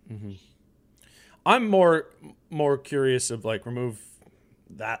caught. Mm-hmm. I'm more curious of, like, remove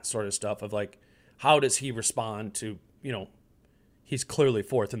that sort of stuff of, like, how does he respond to, you know, he's clearly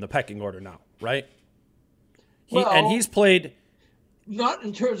fourth in the pecking order now, right? And he's played. Not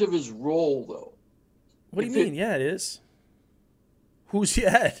in terms of his role, though. What do you mean? Yeah, it is. Who's he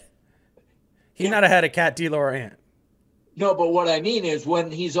ahead? He's not ahead of Cat, D'Lo, or Ant. No, but what I mean is when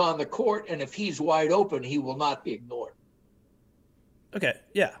he's on the court and if he's wide open, he will not be ignored. Okay,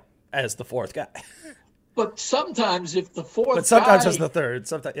 yeah, as the fourth guy. But sometimes if the fourth But sometimes guy, as the third.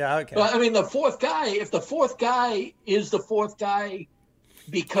 Sometimes, yeah, okay. But I mean, the fourth guy, if the fourth guy is the fourth guy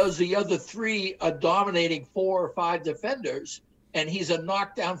because the other three are dominating 4 or 5 defenders and he's a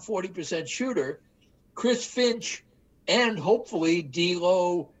knockdown 40% shooter, Chris Finch and hopefully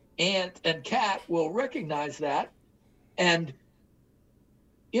D'Lo, Ant, and Cat will recognize that And,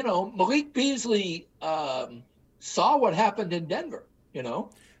 Malik Beasley saw what happened in Denver,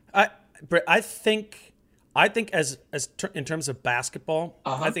 Britt, I think as in terms of basketball,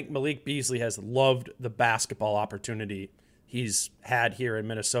 I think Malik Beasley has loved the basketball opportunity he's had here in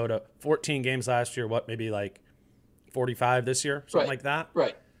Minnesota. 14 games last year, maybe like 45 this year, something like that.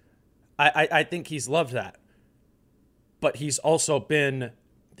 Right. I think he's loved that. But he's also been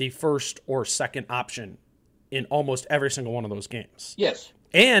the first or second option in almost every single one of those games. Yes.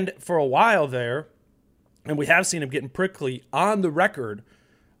 And for a while there, and we have seen him getting prickly on the record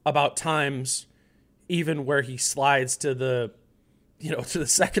about times even where he slides to the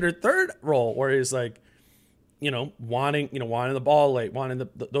second or third role, where he's like, wanting the ball late, wanting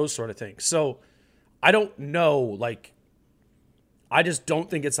those sort of things. So I don't know, I just don't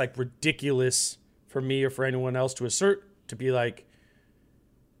think it's ridiculous for me or for anyone else to assert to be like,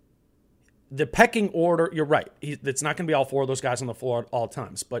 the pecking order, you're right. It's not going to be all four of those guys on the floor at all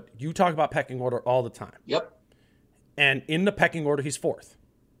times, but you talk about pecking order all the time. Yep. And in the pecking order, he's fourth.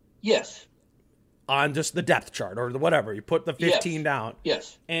 Yes. On just the depth chart or whatever. You put the 15 down.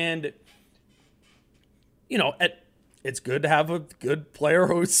 Yes. And, it's good to have a good player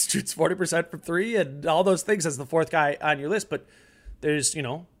who shoots 40% from three and all those things as the fourth guy on your list. But there's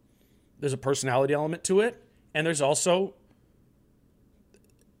a personality element to it. And there's also,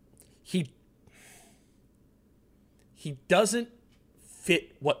 he doesn't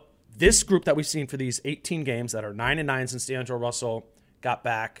fit what this group that we've seen for these 18 games that are 9-9 since D'Angelo Russell got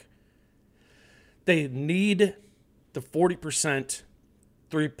back. They need the 40%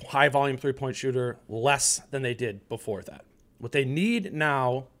 high volume 3-point shooter less than they did before that. What they need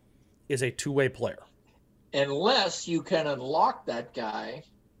now is a two-way player. Unless you can unlock that guy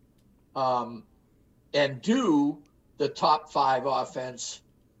and do the top 5 offense,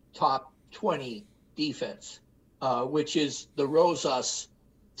 top 20 defense, which is the Rosas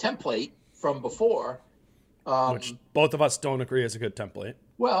template from before. Which both of us don't agree is a good template.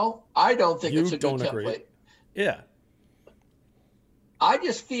 Well, I don't think it's a good template. Agree. Yeah. I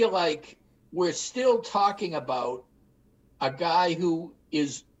just feel like we're still talking about a guy who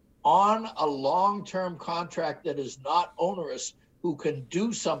is on a long-term contract that is not onerous, who can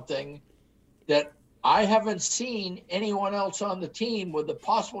do something that I haven't seen anyone else on the team, with the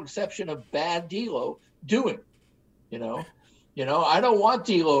possible exception of bad D'Lo, doing. I don't want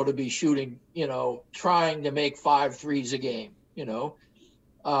D'Lo to be shooting, trying to make 5 threes a game.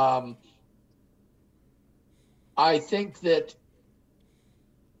 I think that,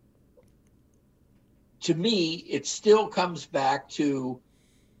 to me, it still comes back to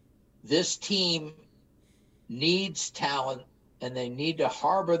this team needs talent and they need to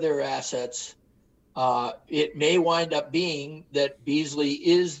harbor their assets. It may wind up being that Beasley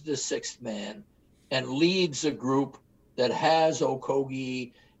is the sixth man and leads a group that has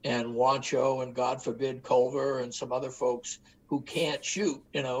Okogie and Wancho and, God forbid, Culver and some other folks who can't shoot,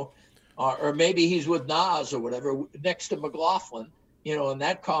 or maybe he's with Nas or whatever next to McLaughlin, and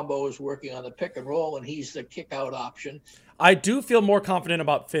that combo is working on the pick and roll and he's the kick out option. I do feel more confident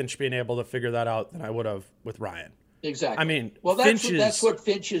about Finch being able to figure that out than I would have with Ryan. Exactly. I mean, well, that's what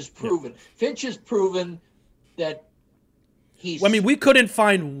Finch has proven. Yeah. Finch has proven that he's. We couldn't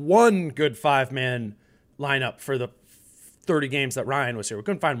find one good 5-man lineup for the 30 games that Ryan was here. We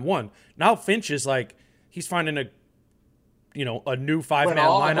couldn't find one. Now Finch is he's finding a new 5-man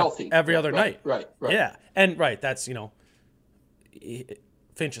lineup every other night. Right. Yeah, and that's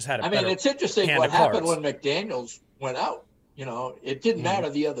Finch has had a better it's interesting what happened when McDaniels went out. It didn't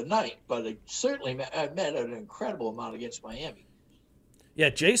matter the other night, but it certainly meant an incredible amount against Miami. Yeah,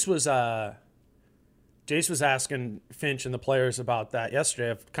 Jace was asking Finch and the players about that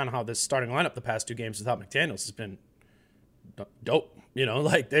yesterday, of kind of how this starting lineup the past 2 games without McDaniels has been dope.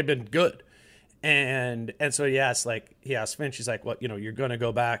 They've been good. And so he asked Finch, he's like, what, you're going to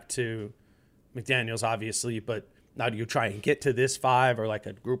go back to McDaniels, obviously, but now do you try and get to this 5 or a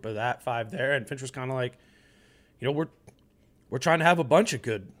group of that 5 there? And Finch was kind of like, we're trying to have a bunch of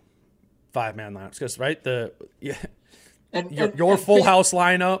good 5-man lineups because, right, your full house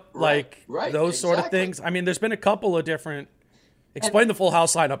lineup, those sort of things. There's been a couple of different. Explain the full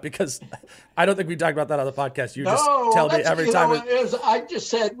house lineup, because I don't think we talked about that on the podcast. You just tell me every time. I just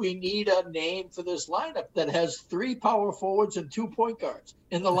said we need a name for this lineup that has 3 power forwards and 2 point guards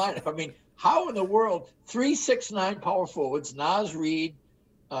in the lineup. How in the world 3 6'9" power forwards, Naz Reid,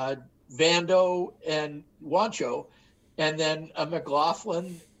 Vando, and Wancho, and then a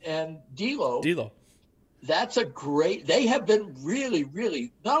McLaughlin and D'Lo. That's a great. They have been really,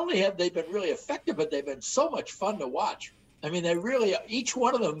 really. Not only have they been really effective, but they've been so much fun to watch. They really, each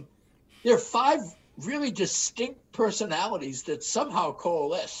one of them, they're 5 really distinct personalities that somehow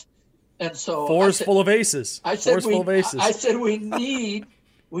coalesce. And so full of aces. I said we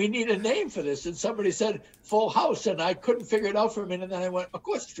need a name for this. And somebody said Full House, and I couldn't figure it out for a minute. And then I went, of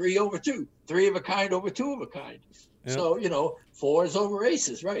course, 3 over 2, 3 of a kind over 2 of a kind. Yep. So, 4s over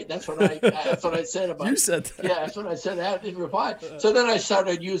aces, right? That's what I said about. You said that. Yeah, that's what I said in reply. So then I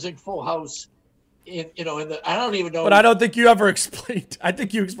started using Full House in the, I don't even know. But I don't think you ever explained. I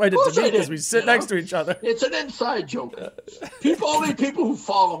think you explained it to me because we sit next to each other. It's an inside joke. Only people who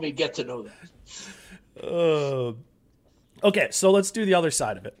follow me get to know that. Okay, so let's do the other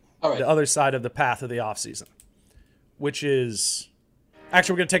side of it. All right. The other side of the path of the offseason, which is...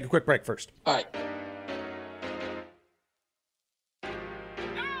 Actually, we're going to take a quick break first. All right.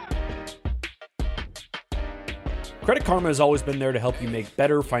 Credit Karma has always been there to help you make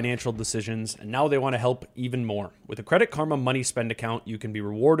better financial decisions, and now they want to help even more. With a Credit Karma Money Spend account, you can be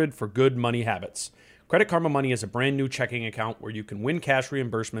rewarded for good money habits. Credit Karma Money is a brand new checking account where you can win cash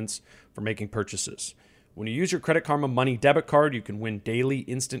reimbursements for making purchases. When you use your Credit Karma Money debit card, you can win daily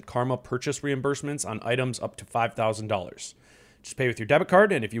instant Karma purchase reimbursements on items up to $5,000. Just pay with your debit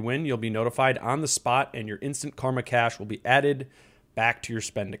card, and if you win, you'll be notified on the spot, and your instant Karma cash will be added back to your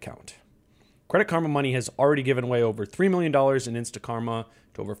spend account. Credit Karma Money has already given away over $3 million in Instant Karma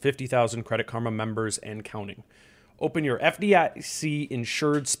to over 50,000 Credit Karma members and counting. Open your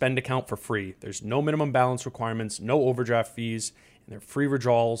FDIC-insured spend account for free. There's no minimum balance requirements, no overdraft fees, and they're free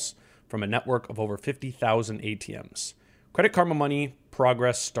withdrawals from a network of over 50,000 ATMs. Credit Karma Money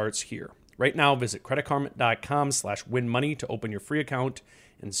progress starts here. Right now, visit creditkarma.com/winmoney to open your free account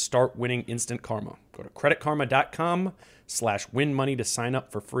and start winning instant karma. Go to creditkarma.com/winmoney to sign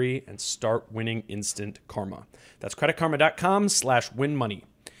up for free and start winning instant karma. That's creditkarma.com/winmoney.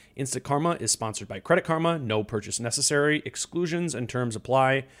 Instant Karma is sponsored by Credit Karma. No purchase necessary. Exclusions and terms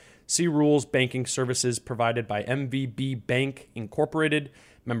apply. See rules. Banking services provided by MVB Bank Incorporated.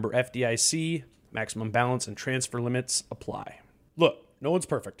 Member FDIC. Maximum balance and transfer limits apply. Look, no one's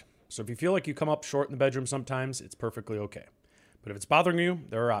perfect. So if you feel like you come up short in the bedroom sometimes, it's perfectly okay. But if it's bothering you,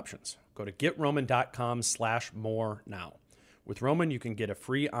 there are options. Go to getroman.com/more now. With Roman, you can get a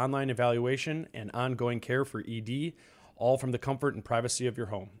free online evaluation and ongoing care for ED, all from the comfort and privacy of your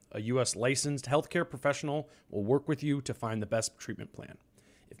home. A U.S. licensed healthcare professional will work with you to find the best treatment plan.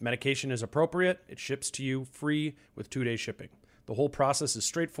 If medication is appropriate, it ships to you free with 2-day shipping. The whole process is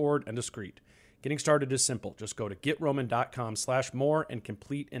straightforward and discreet. Getting started is simple. Just go to getroman.com/more and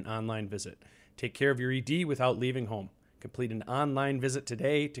complete an online visit. Take care of your ED without leaving home. Complete an online visit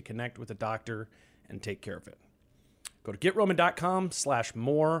today to connect with a doctor and take care of it. Go to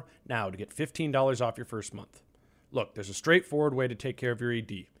getroman.com/more now to get $15 off your first month. Look, there's a straightforward way to take care of your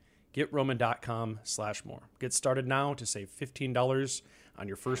ED. Getroman.com/more. Get started now to save $15 on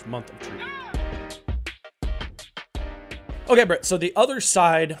your first month of treatment. Okay, Britt, so the other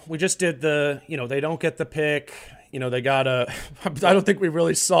side, we just did they don't get the pick. They got to... I don't think we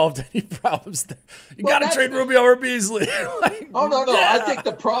really solved any problems there. You got to trade Rubio or Beasley. No. Yeah. I think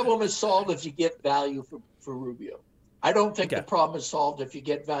the problem is solved if you get value for Rubio. I don't think the problem is solved if you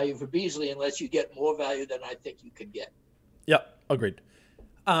get value for Beasley unless you get more value than I think you can get. Yep, agreed.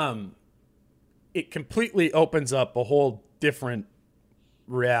 It completely opens up a whole different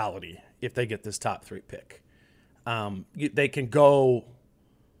reality if they get this top 3 pick. They can go,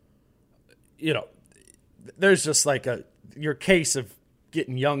 there's just like your case of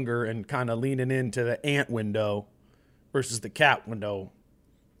getting younger and kind of leaning into the ant window versus the cat window.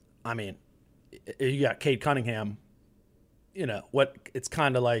 I mean, you got Cade Cunningham, it's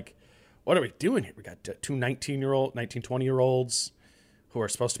kind of like, what are we doing here? We got 2 19, 20-year-olds who are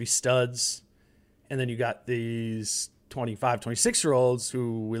supposed to be studs. And then you got these 25, 26-year-olds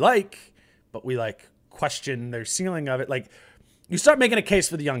who we like, but we question their ceiling of it. Like, you start making a case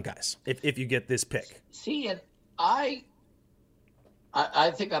for the young guys if you get this pick. See, and I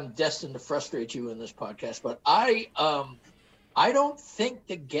think I'm destined to frustrate you in this podcast, but I don't think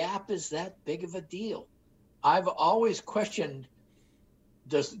the gap is that big of a deal. I've always questioned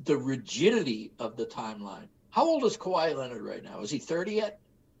the rigidity of the timeline. How old is Kawhi Leonard right now? Is he 30 yet?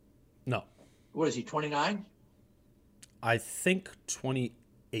 No. What is he, 29? I think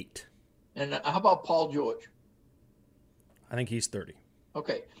 28. And how about Paul George? I think he's 30.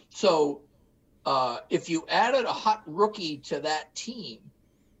 Okay. So if you added a hot rookie to that team,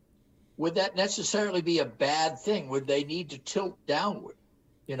 would that necessarily be a bad thing? Would they need to tilt downward?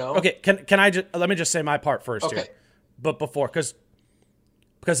 Okay. Can I just let me just say my part first here. But before, because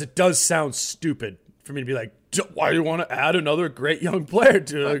it does sound stupid for me to be like, why do you want to add another great young player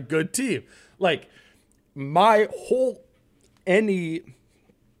to a good team? Like, my whole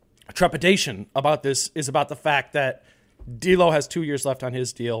trepidation about this is about the fact that D'Lo has 2 years left on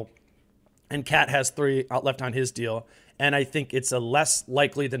his deal and Cat has 3 out left on his deal. And I think it's a less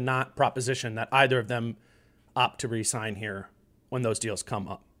likely than not proposition that either of them opt to re-sign here when those deals come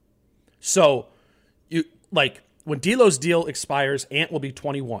up. So when D'Lo's deal expires, Ant will be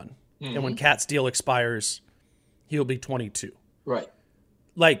 21. Mm-hmm. And when Cat's deal expires, he'll be 22. Right.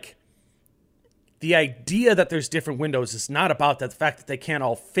 Like, the idea that there's different windows is not about the fact that they can't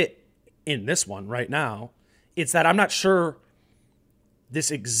all fit in this one right now. It's that I'm not sure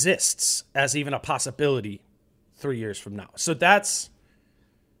this exists as even a possibility 3 years from now. So that's...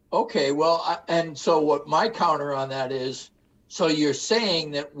 Okay, well, and so what my counter on that is, so you're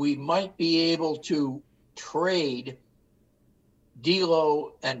saying that we might be able to trade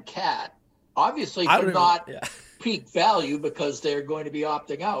D'Lo and Cat, obviously for not peak value because they're going to be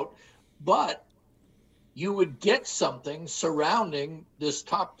opting out, but you would get something surrounding this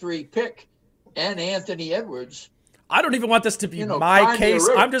top 3 pick and Anthony Edwards. I don't even want this to be my case.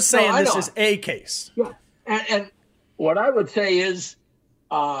 I'm just saying this is a case. Yeah. And what I would say is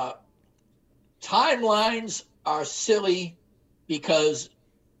timelines are silly because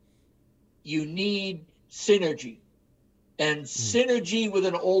you need synergy. And synergy with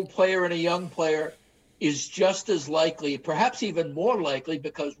an old player and a young player is just as likely, perhaps even more likely,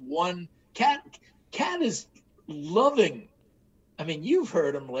 because one Cat is loving. I mean, you've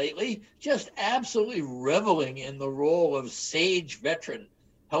heard him lately, just absolutely reveling in the role of sage veteran,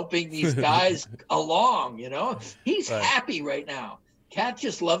 helping these guys along, He's happy right now. Cat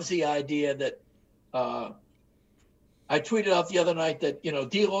just loves the idea that I tweeted out the other night that,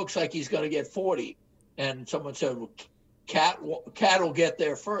 D looks like he's going to get 40. And someone said, well, Cat will get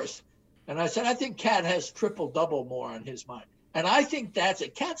there first. And I said, I think Cat has triple-double more on his mind. And I think that's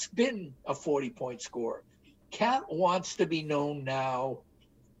it. Cat's been a 40-point scorer. Cat wants to be known now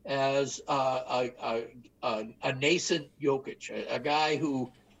as a nascent Jokic, a guy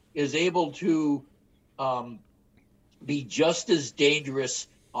who is able to be just as dangerous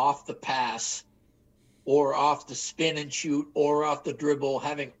off the pass or off the spin and shoot or off the dribble,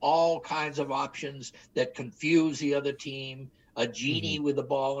 having all kinds of options that confuse the other team, a genie with the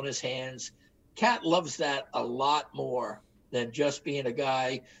ball in his hands. Cat loves that a lot more than just being a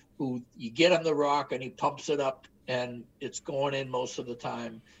guy who you get on the rock and he pumps it up and it's going in most of the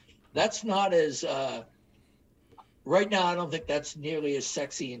time. That's not as right now, I don't think that's nearly as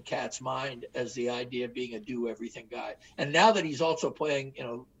sexy in Cat's mind as the idea of being a do-everything guy. And now that he's also playing,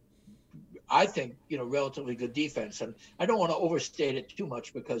 I think, relatively good defense. And I don't want to overstate it too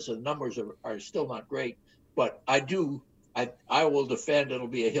much because the numbers are still not great. But I will defend. It'll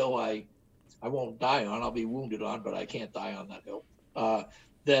be a hill I won't die on. I'll be wounded on, but I can't die on that hill.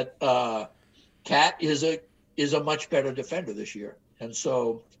 Cat is a much better defender this year. And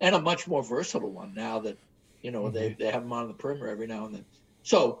a much more versatile one now that, they have him on the perimeter every now and then.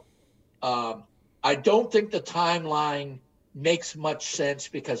 So I don't think the timeline makes much sense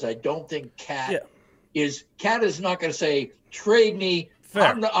because I don't think Cat is not going to say, trade me.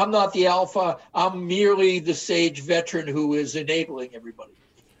 I'm not the alpha. I'm merely the sage veteran who is enabling everybody.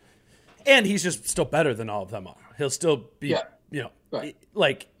 And he's just still better than all of them are. He'll still be, right.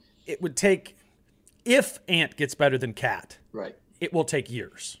 Like it would take, if Ant gets better than Cat, right, it will take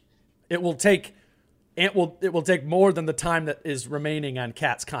years. It will take more than the time that is remaining on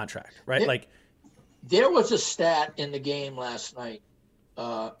Cat's contract, right? There was a stat in the game last night.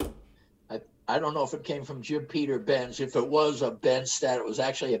 I don't know if it came from Jim Peter Benz. If it was a Benz stat, it was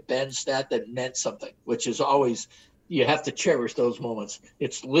actually a Benz stat that meant something, which is always, you have to cherish those moments.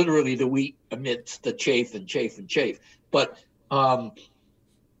 It's literally the wheat amidst the chaff and chaff and chaff. But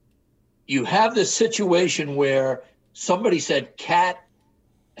you have this situation where somebody said Cat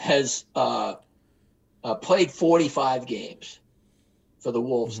has played 45 games for the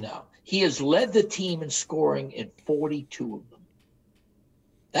Wolves now. He has led the team in scoring in 42 of them.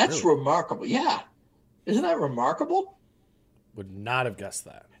 That's really remarkable. Yeah. Isn't that remarkable? Would not have guessed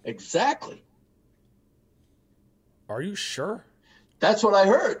that. Exactly. Are you sure? That's what I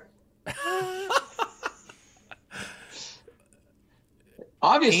heard.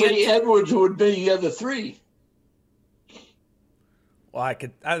 Obviously, Edwards would be the other 3. Well, I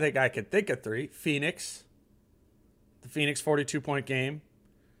think I could think of 3. Phoenix. The Phoenix 42-point game.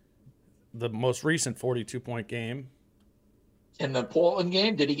 The most recent 42-point game. In the Portland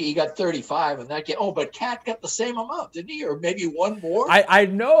game, he got 35 in that game? Oh, but Cat got the same amount, didn't he? Or maybe one more? I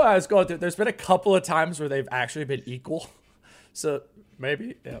know I was going through. There's been a couple of times where they've actually been equal. So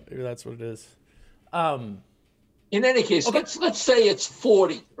maybe that's what it is. In any case, let's say it's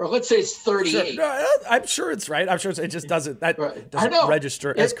 40, or let's say it's 38. Sure. No, I'm sure it's right. I'm sure it just doesn't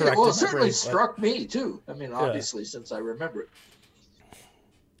register as correct. Well, it certainly struck me too. I mean, obviously, since I remember it.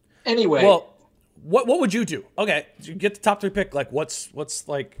 Anyway, well, what would you do? Okay, you get the top 3 pick. Like, what's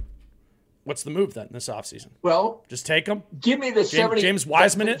the move then this offseason? Well, just take them. Give me the 70. James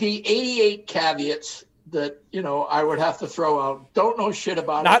Wiseman. The 88 caveats that I would have to throw out. Don't know shit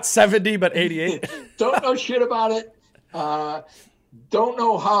about it. Not 70, but 88. Don't know shit about it. Don't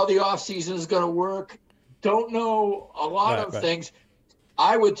know how the offseason is going to work. Don't know a lot of things.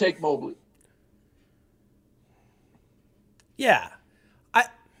 I would take Mobley. Yeah.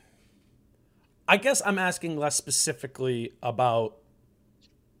 I guess I'm asking less specifically about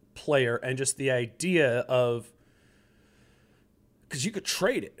player and just the idea of, because you could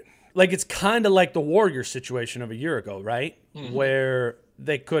trade it. Like, it's kind of like the Warriors situation of a year ago, right? Mm-hmm. Where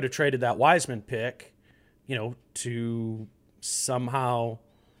they could have traded that Wiseman pick, to somehow,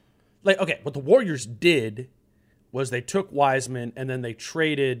 like, okay, what the Warriors did was they took Wiseman and then they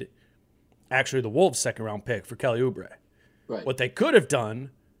traded actually the Wolves' second round pick for Kelly Oubre. Right. What they could have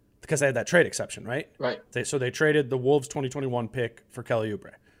done, because they had that trade exception, right? Right. So they traded the Wolves 2021 pick for Kelly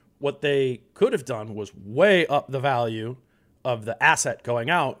Oubre. What they could have done was way up the value of the asset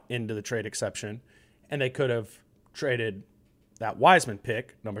going out into the trade exception, and they could have traded that Wiseman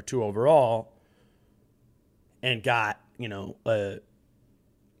pick, number 2 overall, and got,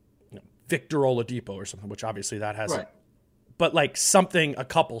 Victor Oladipo or something, which obviously that hasn't. Right. But like something a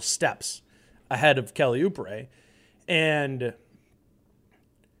couple steps ahead of Kelly Oubre. And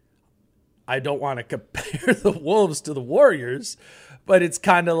I don't want to compare the Wolves to the Warriors, but it's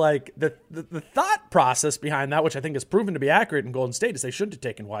kind of like the thought process behind that, which I think has proven to be accurate in Golden State, is they shouldn't have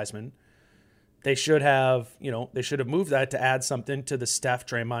taken Wiseman. They should have, they should have moved that to add something to the Steph,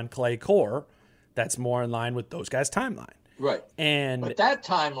 Draymond, Clay core that's more in line with those guys' timeline. Right. But that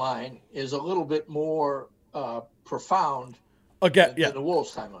timeline is a little bit more profound than the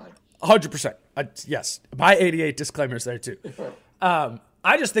Wolves' timeline. 100%. Yes. My 88 disclaimers there too.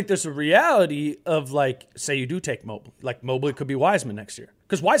 I just think there's a reality of, like, say you do take Mobley. Like, Mobley could be Wiseman next year.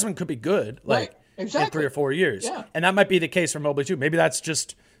 Because Wiseman could be good, like, in 3 or 4 years. Yeah. And that might be the case for Mobley too. Maybe that's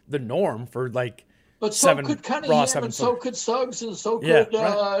just the norm for, like, but so could Cunningham, and so could Suggs, and so could,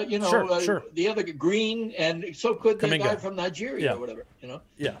 sure. the other Green, and so could the guy from Nigeria or whatever,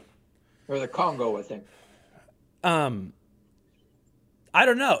 Yeah. Or the Congo, I think. I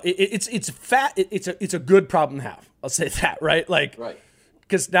don't know. It's a good problem to have. I'll say that, right? Like, right.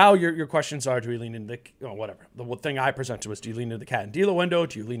 Because now your questions are, do we lean into whatever? The thing I presented was, do you lean into the Cat and D'Lo window?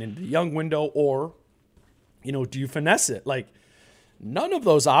 Do you lean into the Young window? Or, do you finesse it? Like, none of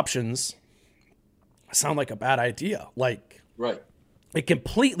those options sound like a bad idea. Like, right. It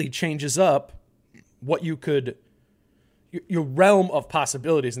completely changes up what you could, your realm of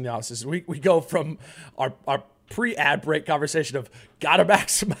possibilities in the offseason. We go from our pre-ad break conversation of gotta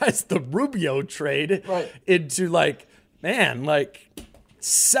maximize the Rubio trade into, like, man, like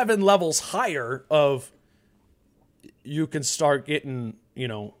 7 levels higher of you can start getting,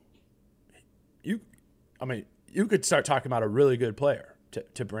 you could start talking about a really good player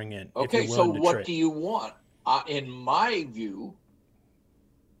to bring in. Okay, so what do you want? In my view,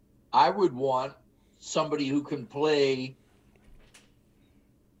 I would want somebody who can play,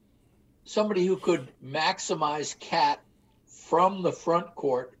 somebody who could maximize Cat from the front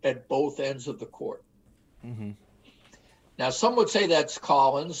court at both ends of the court. Mm-hmm. Now, some would say that's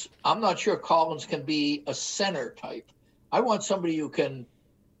Collins. I'm not sure Collins can be a center type. I want somebody who can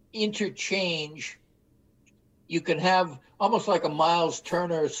interchange. You can have almost like a Miles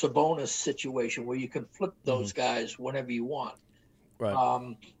Turner Sabonis situation where you can flip those guys whenever you want.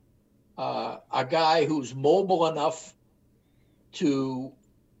 Right. A guy who's mobile enough to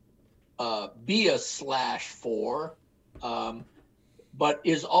be a /4, but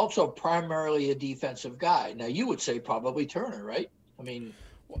is also primarily a defensive guy. Now, you would say probably Turner, right? I mean,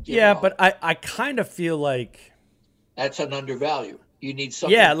 but I kind of feel like that's an undervalue. You need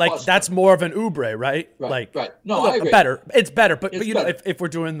something. Yeah, like that's more of an Oubre, right? Right. No, I agree. It's better, but it's you better. know, if we're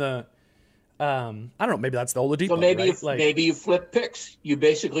doing the, I don't know, maybe that's the Oladipo. So maybe right? maybe you flip picks. You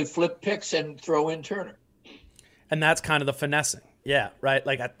basically flip picks and throw in Turner. And that's kind of the finessing. Yeah, right.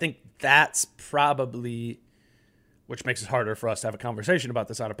 Like I think that's probably, which makes it harder for us to have a conversation about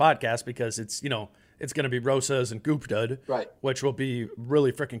this on a podcast because it's it's going to be Rosas and Gupta, right? Which will be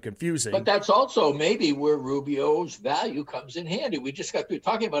really freaking confusing. But that's also maybe where Rubio's value comes in handy. We just got through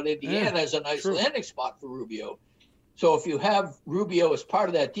talking about Indiana as a nice landing spot for Rubio. So if you have Rubio as part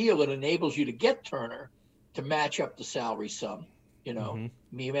of that deal, it enables you to get Turner to match up the salary sum. You know,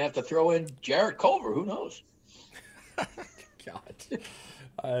 you may have to throw in Jarrett Culver. Who knows? God,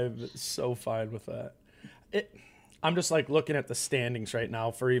 I'm so fine with that. I'm just like looking at the standings right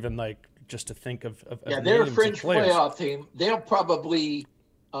now for even like just to think of they're a fringe playoff team. They'll probably,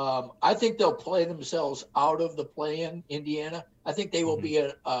 I think they'll play themselves out of the play-in. Indiana. I think they will be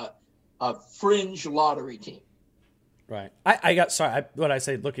a fringe lottery team. Right. When I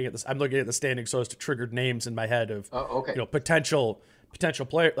say looking at this, I'm looking at the standings so as to trigger names in my head of potential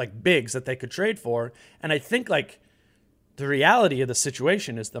player like bigs that they could trade for, and I think like the reality of the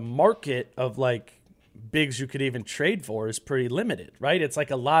situation is the market of like bigs you could even trade for is pretty limited, right? It's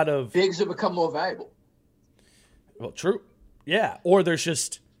like a lot of bigs have become more valuable. Well, true. Yeah. Or there's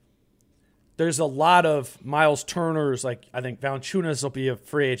a lot of Miles Turners. Like I think Valanciunas will be a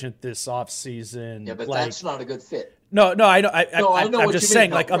free agent this offseason. Yeah, but that's not a good fit. No, I know. I'm just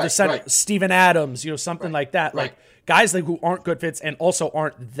saying, like other center, Steven Adams, something like that. Like guys like who aren't good fits and also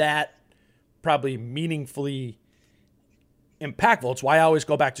aren't that probably meaningfully impactful. It's why I always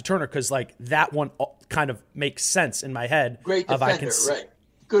go back to Turner because like that one kind of makes sense in my head. Great defender, right?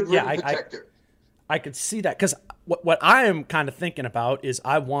 Good rim protector. I could see that because what I am kind of thinking about is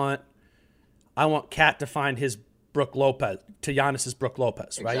I want Kat to find his Brook Lopez to Giannis's Brook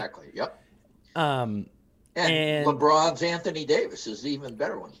Lopez, right? Exactly. Yep. And LeBron's Anthony Davis is the even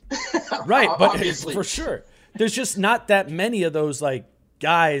better one. Right, but for sure. There's just not that many of those like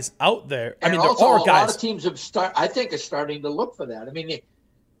guys out there. And I mean, also, there are guys. A lot of teams are starting to look for that. I mean,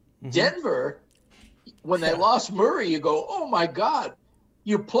 Denver, when they lost Murray, you go, oh my God,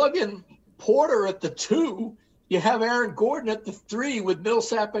 you plug in Porter at the 2, you have Aaron Gordon at the 3 with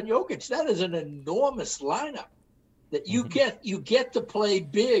Millsap and Jokic. That is an enormous lineup that you get to play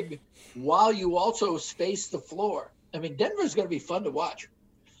big while you also space the floor. I mean, Denver's going to be fun to watch.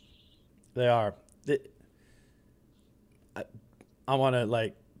 They are. I want to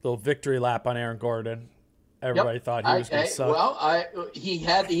like little victory lap on Aaron Gordon. Everybody thought he was going to suck. Well, he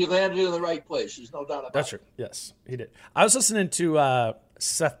landed in the right place. There's no doubt about That's true. Yes, he did. I was listening to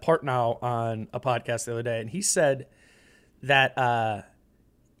Seth Partnow on a podcast the other day, and he said that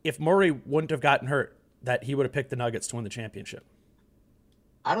if Murray wouldn't have gotten hurt, that he would have picked the Nuggets to win the championship.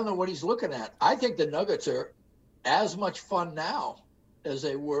 I don't know what he's looking at. I think the Nuggets are as much fun now as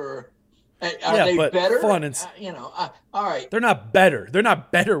they were. Are they better? Fun and, all right. They're not better. They're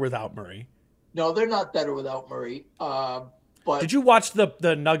not better without Murray. No, they're not better without Murray. But did you watch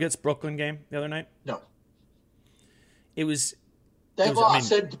the Nuggets Brooklyn game the other night? No. They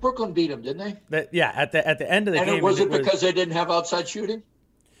lost. Brooklyn beat them, didn't they? At the end of the game. And was it because they didn't have outside shooting?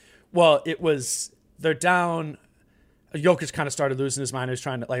 Well, it was. They're down. Jokic kind of started losing his mind. He was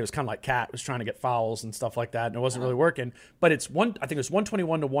trying to it was kind of like Kat was trying to get fouls and stuff like that, and it wasn't really working. But I think it was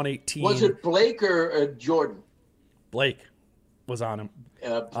 121 to 118. Was it Blake or Jordan? Blake was on him.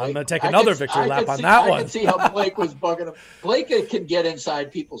 I'm going to take another victory lap on that one. I can see how Blake was bugging him. Blake can get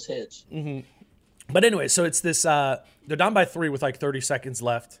inside people's heads. Mm-hmm. But anyway, so it's this. They're down by 3 with like 30 seconds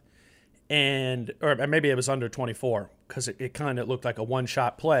left, or maybe it was under 24 because it kind of looked like a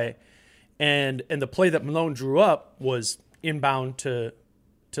one-shot play. And the play that Malone drew up was inbound to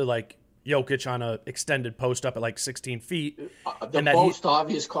like Jokic on a extended post up at like 16 feet. The most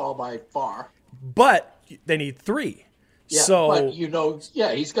obvious call by far. But they need 3. Yeah, so but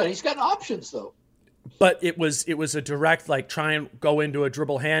he's got options though. But it was a direct like try and go into a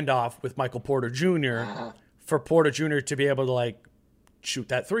dribble handoff with Michael Porter Jr. For Porter Jr. to be able to like shoot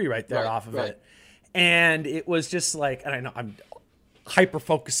that 3 right there off of it. And it was just like, and I know I'm hyper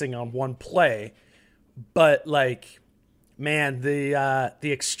focusing on one play, but like, man, the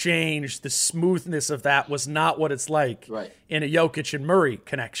exchange, the smoothness of that was not what it's like in a Jokic and Murray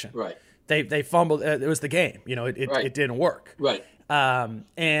connection. Right. They fumbled. It was the game. It didn't work. Right.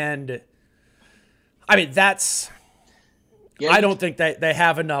 And I mean, that's. Yeah, I don't think they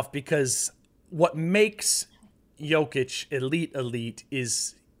have enough because what makes Jokic elite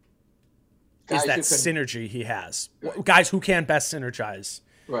is that synergy he has. Right. Guys who can best synergize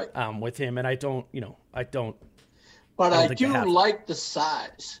with him, and I don't. But I do like the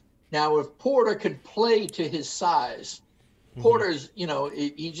size. Now, if Porter can play to his size, Porter's,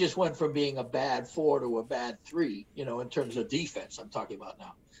 he just went from being a bad 4 to a bad 3, in terms of defense I'm talking about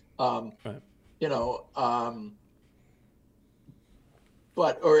now.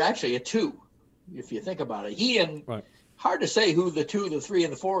 Or actually a 2, if you think about it. Hard to say who the 2, the 3,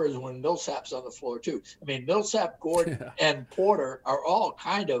 and the 4 is when Millsap's on the floor too. I mean, Millsap, Gordon, and Porter are all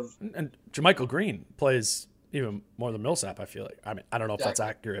kind of. And JaMychal Green plays even more than Millsap. I feel like. I mean, I don't know if that's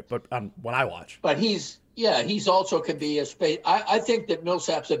accurate, but when I watch. But he's also can be a space. I think that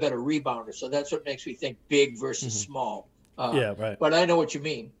Millsap's a better rebounder, so that's what makes me think big versus small. Yeah, right. But I know what you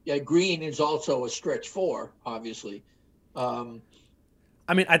mean. Yeah, Green is also a stretch 4, obviously.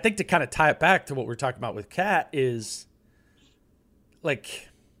 I mean, I think to kind of tie it back to what we're talking about with Cat is like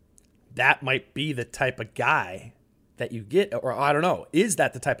that might be the type of guy that you get, or I don't know, is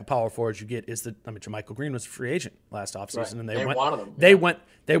that the type of power forward you get? Jermichael Green was a free agent last offseason, Right. and They wanted him.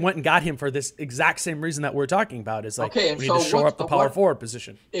 They went and got him for this exact same reason that we're talking about. Is like, okay, we need to shore up the power forward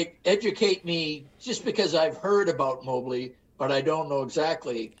position. Educate me, just because I've heard about Mobley, but I don't know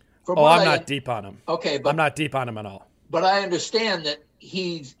exactly. I'm not deep on him. Okay, I'm not deep on him at all. But I understand that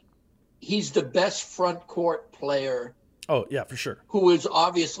he's the best front court player. Oh yeah, for sure. Who is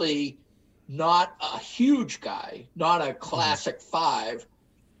obviously not a huge guy, not a classic 5,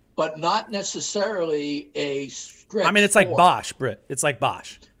 but not necessarily a stretch. I mean, it's 4. like Bosch, Britt. It's like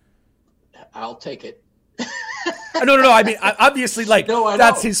Bosch. I'll take it. No. I mean, obviously, like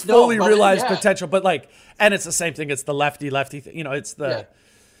that's his fully realized potential. But like, and it's the same thing. It's the lefty thing. You know, it's the. Yeah.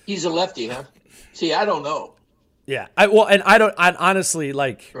 He's a lefty, huh? See, I don't know. Yeah. I honestly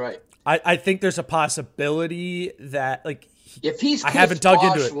like. Right. I think there's a possibility that like. If he's I haven't dug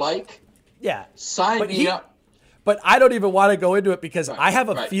into it. Like. Yeah. Sign me up. But I don't even want to go into it because I have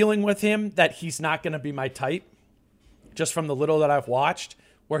a right. feeling with him that he's not going to be my type, just from the little that I've watched,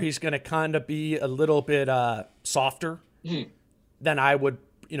 where he's going to kind of be a little bit softer than I would,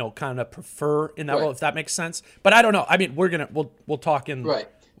 kind of prefer in that role, if that makes sense. But I don't know. I mean, we'll talk in we'll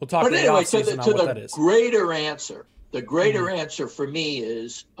talk but in anyway, the offseason on what that is. Greater answer. The greater answer for me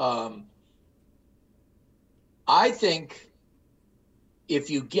is I think if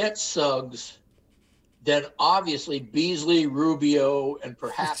you get Suggs, then obviously Beasley, Rubio, and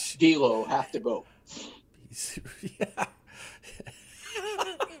perhaps D'Lo have to go. Yeah.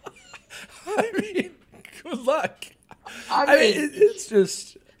 I mean, good luck. I mean, it's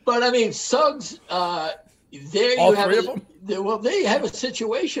just. But I mean, Suggs. There all you have. Three of them? They have a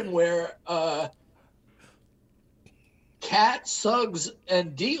situation where Cat, Suggs,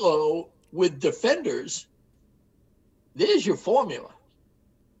 and D'Lo with defenders. There's your formula.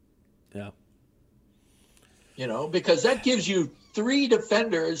 Yeah. Because that gives you 3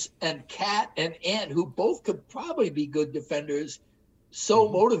 defenders and Cat and Ant, who both could probably be good defenders, so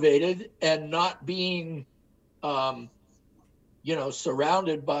motivated and not being,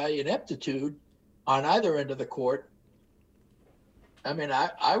 surrounded by ineptitude on either end of the court. I mean,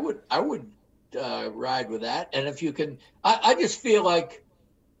 I would ride with that. And if you can, I just feel like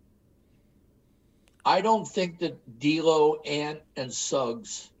I don't think that D'Lo, Ant, and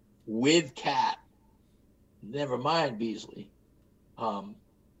Suggs with Cat, never mind Beasley,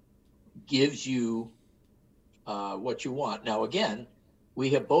 gives you what you want. Now, again,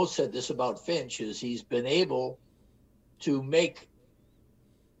 we have both said this about Finch, is he's been able to make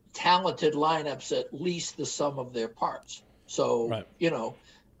talented lineups at least the sum of their parts. So, right.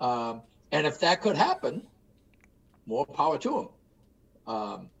 And if that could happen, more power to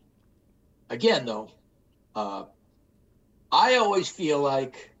him. Again, though, I always feel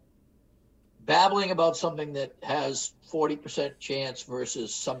like babbling about something that has 40% chance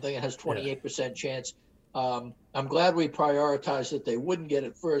versus something that has 28% chance. I'm glad we prioritized that they wouldn't get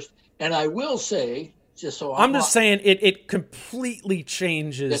it first. And I will say, just so I'm just saying it completely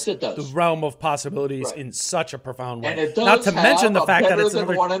changes yes, it does. the realm of possibilities right. in such a profound way. And it does not to mention the fact that it's better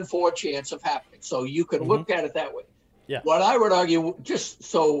another than 1 in 4 chance of happening. So you can look at it that way. Yeah. What I would argue, just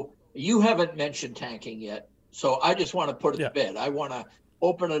so you haven't mentioned tanking yet, so I just want to put it to bed. I want to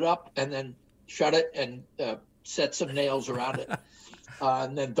open it up and then shut it and set some nails around it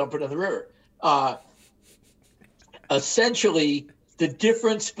and then dump it in the river. Essentially, the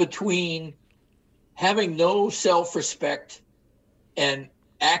difference between having no self-respect and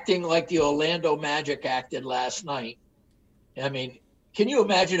acting like the Orlando Magic acted last night. I mean, can you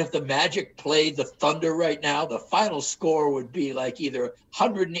imagine if the Magic played the Thunder right now? The final score would be like either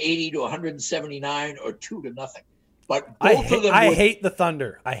 180 to 179 or 2-0. But I hate the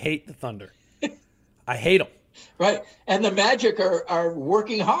Thunder. I hate the Thunder. I hate them. Right. And the Magic are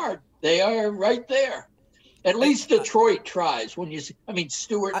working hard. They are right there. At least Detroit tries when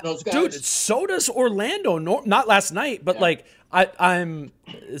Stewart and those guys. Dude, so does Orlando. No, not last night, but I'm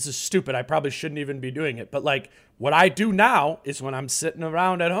this is stupid. I probably shouldn't even be doing it. But like what I do now is when I'm sitting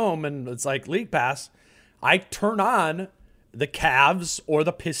around at home and it's like League Pass, I turn on the Cavs or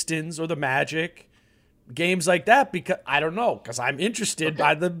the Pistons or the Magic, games like that, because I'm interested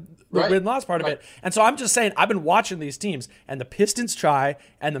by the win-loss part of it. And so I'm just saying, I've been watching these teams, and the Pistons try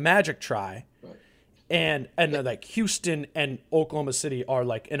and the Magic try. And like Houston and Oklahoma City are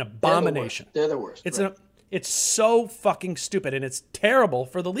like an abomination. They're the worst. It's so fucking stupid, and it's terrible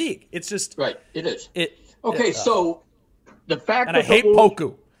for the league. It's just right. It is. So the fact and that I hate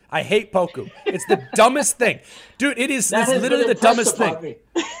Poku. I hate Poku. It's the dumbest thing. Dude, it's literally the dumbest thing.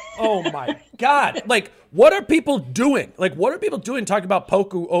 Oh, my God. Like, what are people doing? Like, what are people doing talking about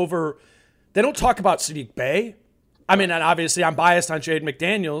Poku over – they don't talk about Sadiq Bey. I mean, and obviously I'm biased on Jaden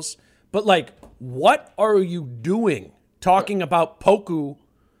McDaniels, but, like, what are you doing talking about Poku?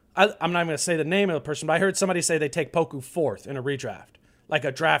 I'm not even going to say the name of the person, but I heard somebody say they take Poku 4th in a redraft, like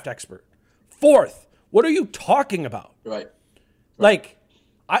a draft expert. 4th. What are you talking about? Right. Like,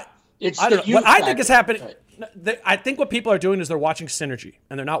 I don't know. What I factor. think is happening, Right. I think what people are doing is they're watching Synergy,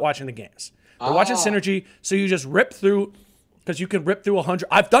 and they're not watching the games. They're watching Synergy, so you just rip through, because you can rip through 100.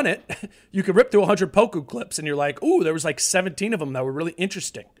 I've done it. You can rip through 100 Poku clips, and you're like, ooh, there was like 17 of them that were really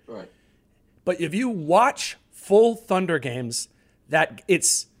interesting. Right. But if you watch full Thunder games, that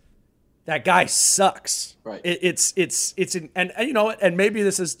guy sucks. Right. And you know, and maybe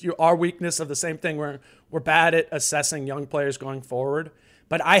this is our weakness of the same thing where we're bad at assessing young players going forward.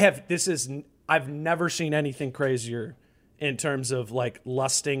 But I've never seen anything crazier in terms of like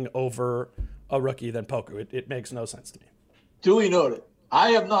lusting over a rookie than Poku. It makes no sense to me. Duly noted. I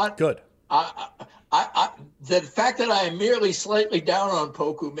am not good. The fact that I am merely slightly down on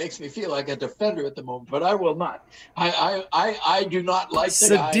Poku makes me feel like a defender at the moment, but I will not. I do not like the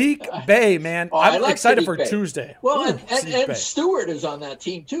Sadiq Bey, man. I'm excited for Tuesday. Well, and Stewart is on that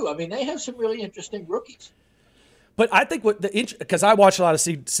team too. I mean, they have some really interesting rookies. But I think because I watched a lot of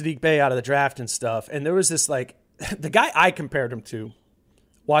Sadiq Bey out of the draft and stuff, and there was this like the guy I compared him to,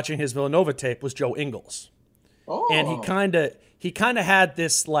 watching his Villanova tape, was Joe Ingles. Oh. And he kind of had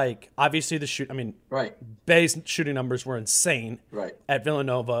this, like, obviously the shoot. I mean, right. Bay's shooting numbers were insane at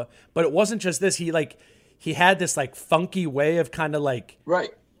Villanova, but it wasn't just this. He had this like funky way of kind of like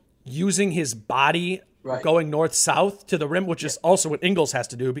using his body going north-south to the rim, which is also what Ingles has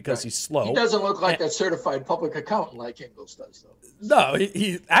to do because he's slow. He doesn't look like a certified public accountant like Ingles does, though. No,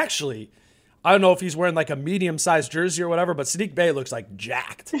 he actually, I don't know if he's wearing like a medium-sized jersey or whatever, but Sadiq Bey looks like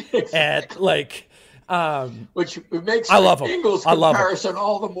jacked. And like, which makes I love him. Ingles comparison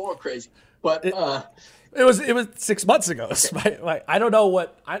all the more crazy. But it was 6 months ago. Okay. Like, I don't know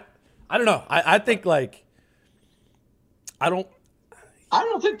what I don't know. I think like I don't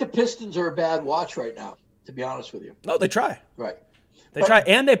think the Pistons are a bad watch right now, to be honest with you. No, they try. Right. They try,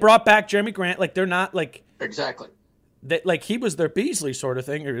 and they brought back Jeremy Grant. Like, they're not like exactly. Like, he was their Beasley sort of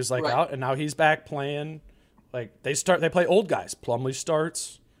thing. He was like out, and now he's back playing. Like, they play old guys. Plumlee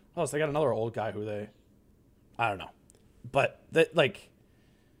starts. Oh, so they got another old guy who I don't know, but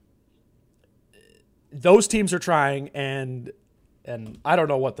those teams are trying, and I don't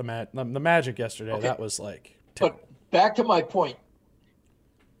know what the Magic yesterday. Okay. That was like. But back to my point.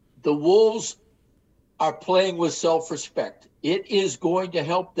 The Wolves are playing with self-respect. It is going to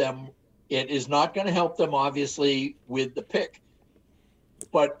help them. It is not going to help them, obviously, with the pick.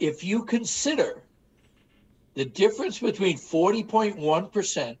 But if you consider the difference between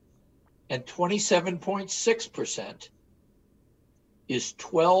 40.1% and 27.6% is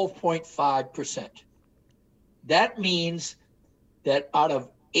 12.5%. That means that out of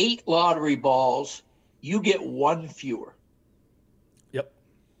 8 lottery balls, you get 1 fewer.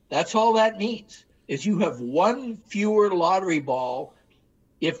 That's all that means, is you have 1 fewer lottery ball.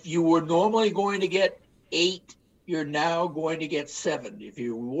 If you were normally going to get 8, you're now going to get 7. If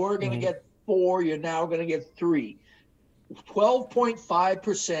you were going to get 4, you're now going to get 3.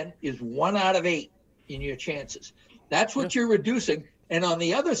 12.5% is 1 out of 8 in your chances. That's what you're reducing. And on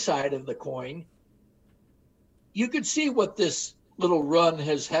the other side of the coin, you can see what this little run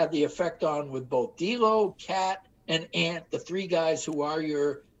has had the effect on with both D'Lo, Cat, and Ant, the 3 guys who are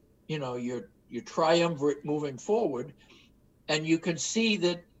your triumvirate moving forward. And you can see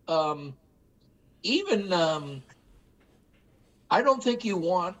that I don't think you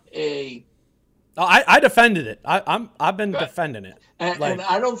want a. I defended it. I've been defending it, and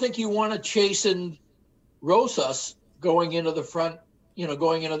I don't think you want to chasten Rosas going into the front.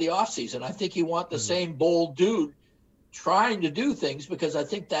 Going into the offseason. I think you want the same bold dude trying to do things, because I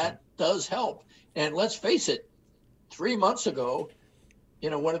think that does help. And let's face it, 3 months ago,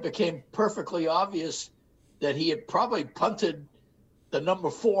 when it became perfectly obvious that he had probably punted the number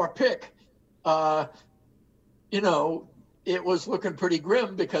 4 pick, it was looking pretty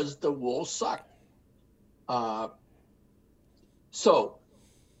grim because the Wolves sucked. So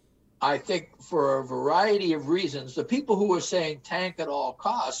I think for a variety of reasons, the people who are saying tank at all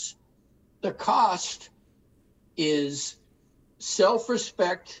costs, the cost is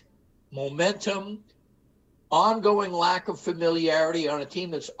self-respect, momentum, ongoing lack of familiarity on a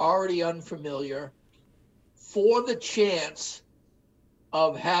team that's already unfamiliar, for the chance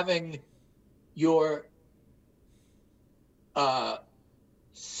of having your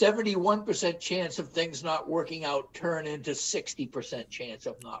 71% chance of things not working out turn into 60% chance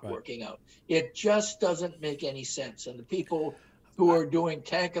of not working out. It just doesn't make any sense. And the people who are doing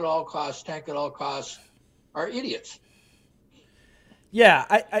tank at all costs are idiots. Yeah,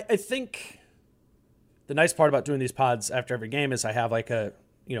 I think the nice part about doing these pods after every game is I have like a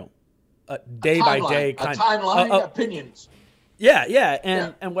day by day kind of timeline, opinions.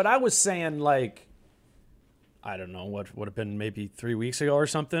 Yeah. And what I was saying, like, I don't know, what would have been maybe 3 weeks ago or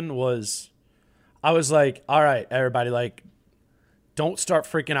something, I was like, all right, everybody, like, don't start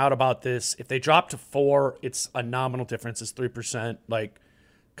freaking out about this. If they drop to 4, it's a nominal difference. It's 3%. Like,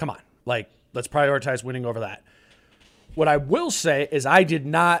 come on. Like, let's prioritize winning over that. What I will say is I did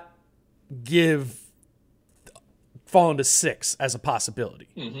not give falling to 6 as a possibility.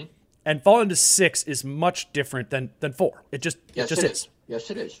 Mm-hmm. And falling to 6 is much different than 4. It just is. Yes,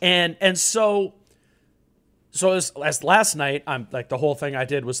 it is. And so as last night, I'm like, the whole thing I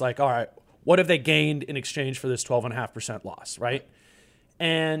did was like, all right, what have they gained in exchange for this 12.5% loss, right?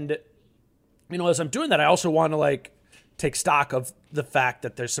 And, as I'm doing that, I also want to, like, take stock of the fact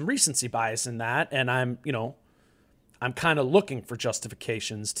that there's some recency bias in that, and I'm kind of looking for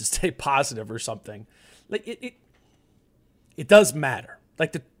justifications to stay positive or something. Like, it does matter.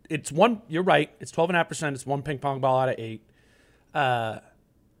 Like, it's one, you're right, it's 12.5%, it's one ping pong ball out of 8. But,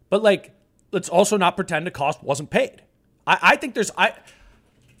 like, let's also not pretend the cost wasn't paid. I think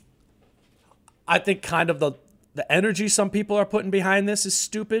I think kind of the energy some people are putting behind this is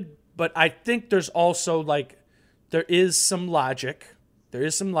stupid, but I think there's also, like, there is some logic. There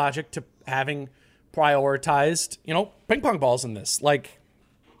is some logic to having prioritized, ping pong balls in this. Like,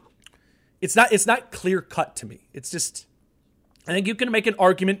 it's not clear cut to me. It's just, I think you can make an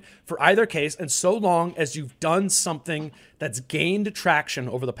argument for either case, and so long as you've done something that's gained traction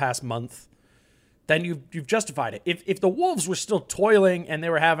over the past month, then you've justified it. If the Wolves were still toiling and they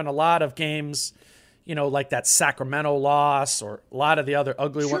were having a lot of games, like that Sacramento loss or a lot of the other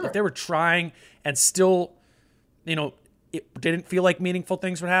ugly ones, if they were trying and still, it didn't feel like meaningful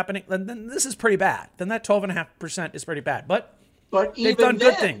things were happening, then this is pretty bad. Then that 12.5% is pretty bad. But they've done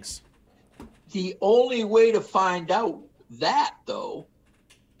good things. The only way to find out that, though,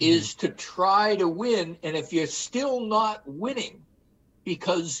 is to try to win. And if you're still not winning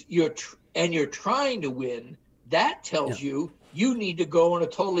because you're trying to win, that tells you need to go in a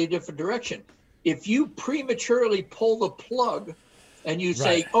totally different direction. If you prematurely pull the plug and you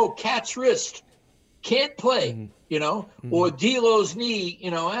say, oh, cat's wrist, can't play, or D'Lo's knee,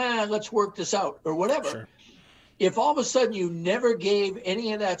 let's work this out or whatever. Sure. If all of a sudden you never gave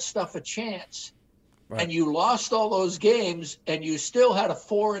any of that stuff a chance and you lost all those games and you still had a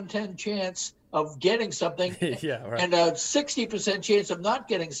 4 in 10 chance of getting something and a 60% chance of not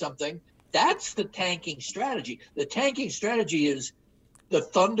getting something, that's the tanking strategy. The tanking strategy is the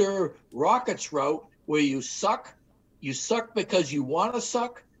Thunder Rockets route, where you suck because you want to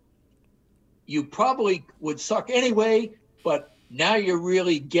suck. You probably would suck anyway, but now you're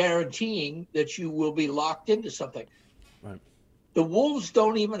really guaranteeing that you will be locked into something. Right. The Wolves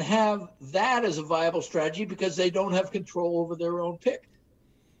don't even have that as a viable strategy because they don't have control over their own pick.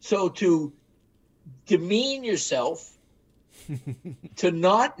 So to demean yourself, to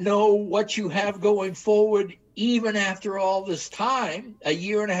not know what you have going forward, even after all this time, a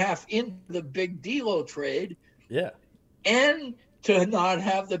year and a half into the big D'Lo trade, and to not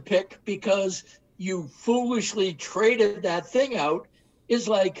have the pick because you foolishly traded that thing out, is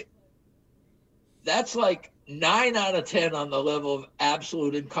like, that's like 9 out of 10 on the level of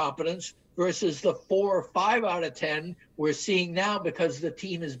absolute incompetence versus the 4 or 5 out of 10 we're seeing now because the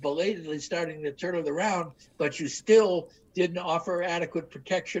team is belatedly starting to turn it around, but you still didn't offer adequate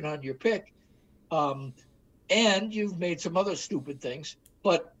protection on your pick. And you've made some other stupid things,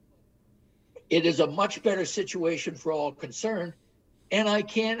 but it is a much better situation for all concerned. And I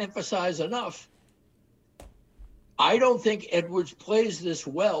can't emphasize enough, I don't think Edwards plays this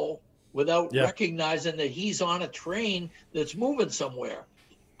well without recognizing that he's on a train that's moving somewhere.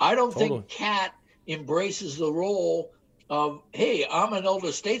 I don't think Cat embraces the role of, hey, I'm an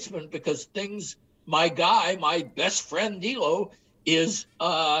elder statesman because my best friend D'Lo is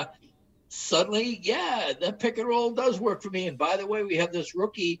suddenly, that pick and roll does work for me. And by the way, we have this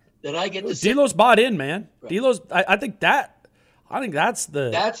rookie that I get to see. D'Lo's bought in, man. Right. D'Lo's, I think that's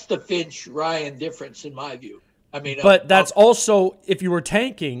the Finch-Ryan difference in my view. I mean, but that's also, if you were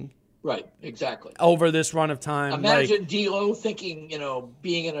tanking, right, exactly, over this run of time. Imagine D'Lo thinking,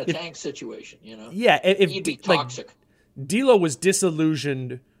 being in a tank situation, he'd be toxic. Like, D'Lo was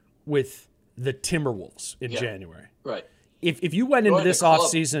disillusioned with the Timberwolves in January. Right. If you went into this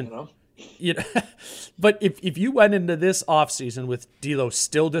offseason, you know, but if you went into this offseason with D'Lo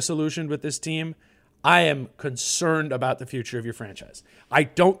still disillusioned with this team, I am concerned about the future of your franchise. I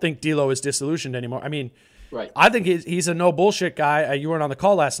don't think D'Lo is disillusioned anymore. I mean, right. I think he's a no bullshit guy. You weren't on the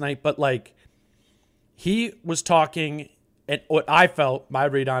call last night, but like he was talking, and what I felt, my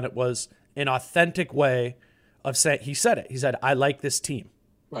read on it was an authentic way of saying, he said it. He said, I like this team.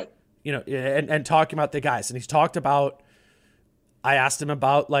 Right. You know, and talking about the guys. And he's talked about, I asked him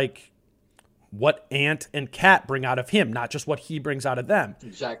about like what Ant and Cat bring out of him, not just what he brings out of them.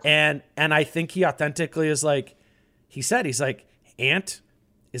 Exactly. And I think he authentically is like, he said, he's like, Ant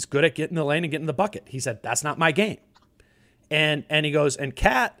is good at getting the lane and getting the bucket. He said, that's not my game. And he goes, and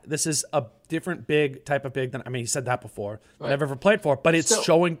Cat, this is a different big type of big than, I mean, he said that before, right. I've ever played for, but it's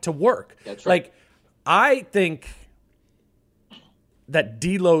showing to work. That's right. Like, I think that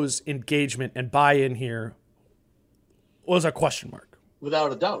D'Lo's engagement and buy-in here was a question mark.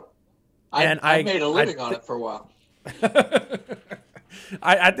 Without a doubt. I made a living on it for a while.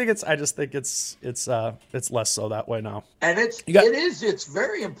 I just think it's less so that way now. And it's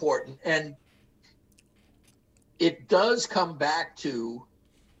very important. And it does come back to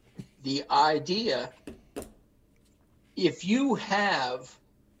the idea, if you have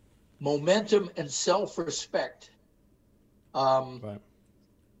momentum and self-respect, right.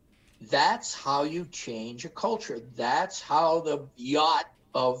 That's how you change a culture. That's how the yacht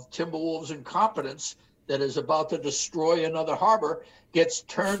of Timberwolves incompetence that is about to destroy another harbor gets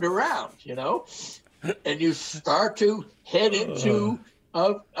turned around, you know? And you start to head into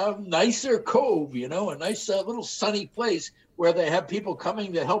a nicer cove, you know, a nice little sunny place where they have people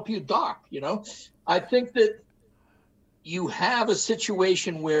coming to help you dock, you know? I think that you have a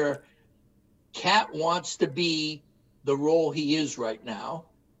situation where Cat wants to be the role he is right now.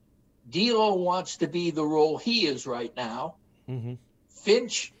 D'Lo wants to be the role he is right now. Mm-hmm.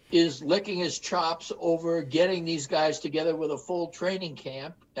 Finch is licking his chops over getting these guys together with a full training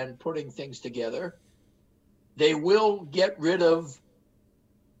camp and putting things together. They will get rid of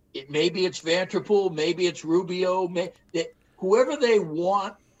it. Maybe it's Vanderpool, maybe it's Rubio, whoever they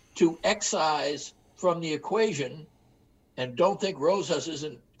want to excise from the equation. And don't think Rosas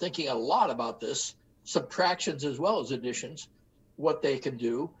isn't thinking a lot about this, subtractions as well as additions, what they can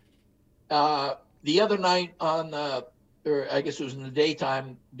do. The other night or I guess it was in the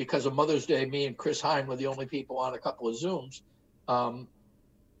daytime, because of Mother's Day, me and Chris Hine were the only people on a couple of Zooms.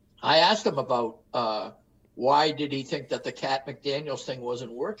 I asked him about why did he think that the Cat McDaniels thing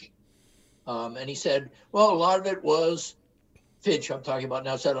wasn't working? And he said, well, a lot of it was, Finch I'm talking about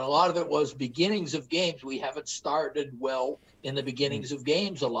now, said a lot of it was beginnings of games. We haven't started well in the beginnings of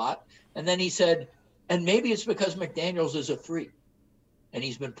games a lot. And then he said, and maybe it's because McDaniels is a 3 and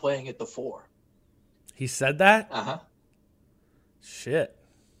he's been playing at the 4. He said that? Uh-huh. Shit.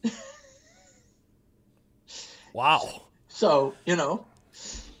 Wow. So, you know.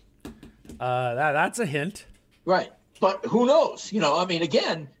 That's a hint. Right. But who knows? You know, I mean,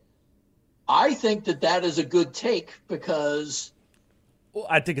 again, I think that is a good take because well,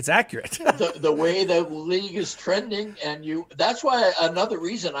 I think it's accurate. the way the league is trending, and that's why another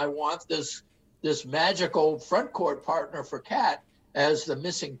reason I want this magical front court partner for Cat as the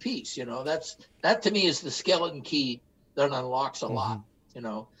missing piece. You know, that to me is the skeleton key that unlocks a lot, you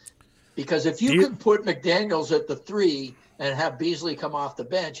know, because if you can put McDaniels at the 3 and have Beasley come off the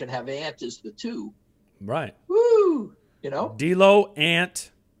bench and have Ant as the 2, right? Woo, you know, D'Lo,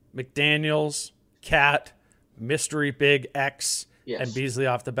 Ant, McDaniels, Cat, mystery big X, and Beasley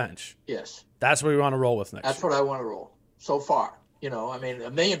off the bench. Yes, that's what we want to roll with next. That's what I want to roll so far. You know, I mean,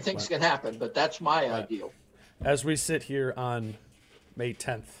 a million things can happen, but that's my ideal. As we sit here on May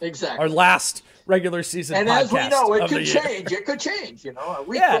 10th. Exactly. Our last regular season and podcast. As we know, it could change. Year. It could change. You know, a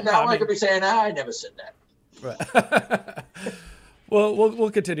week from now, I could be saying, I never said that. Right. Well,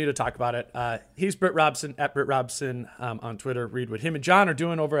 we'll continue to talk about it. He's Britt Robson, at Britt Robson on Twitter. Read what him and John are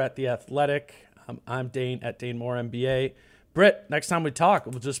doing over at The Athletic. I'm Dane at Dane Moore NBA. Britt, next time we talk,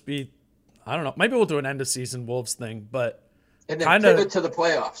 it will just be, I don't know, maybe we'll do an end-of-season Wolves thing, but and then pivot to the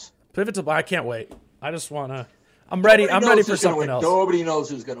playoffs. I can't wait. I just want to. I'm ready for something else. Nobody knows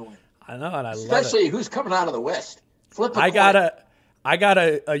who's going to win. I know, and I love it. Especially who's coming out of the West. Flip a coin. I got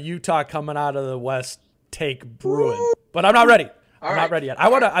a Utah coming out of the West take brewing, but I'm not ready. I'm not ready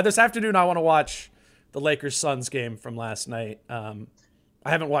yet. This afternoon. I want to watch the Lakers Suns game from last night. I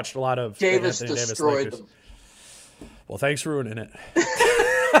haven't watched a lot of Davis destroyed them. Well, thanks for ruining it. You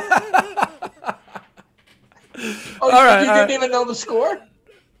didn't even know the score?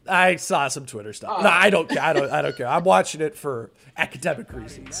 I saw some Twitter stuff. No, I don't care. I don't care. I'm watching it for academic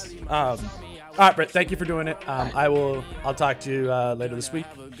reasons. All right, Britt, thank you for doing it. I'll talk to you later this week.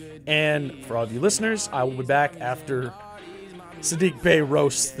 And for all of you listeners, I will be back after Sadiq Bey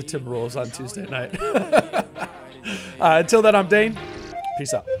roasts the Timberwolves on Tuesday night. Until then, I'm Dane.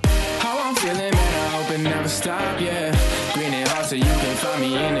 Peace out. How I'm feeling, man, I hope it never stop, yeah. Green and hard so you can find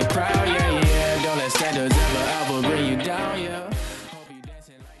me in the crowd, yeah, yeah. Don't let standards ever bring you down, yeah.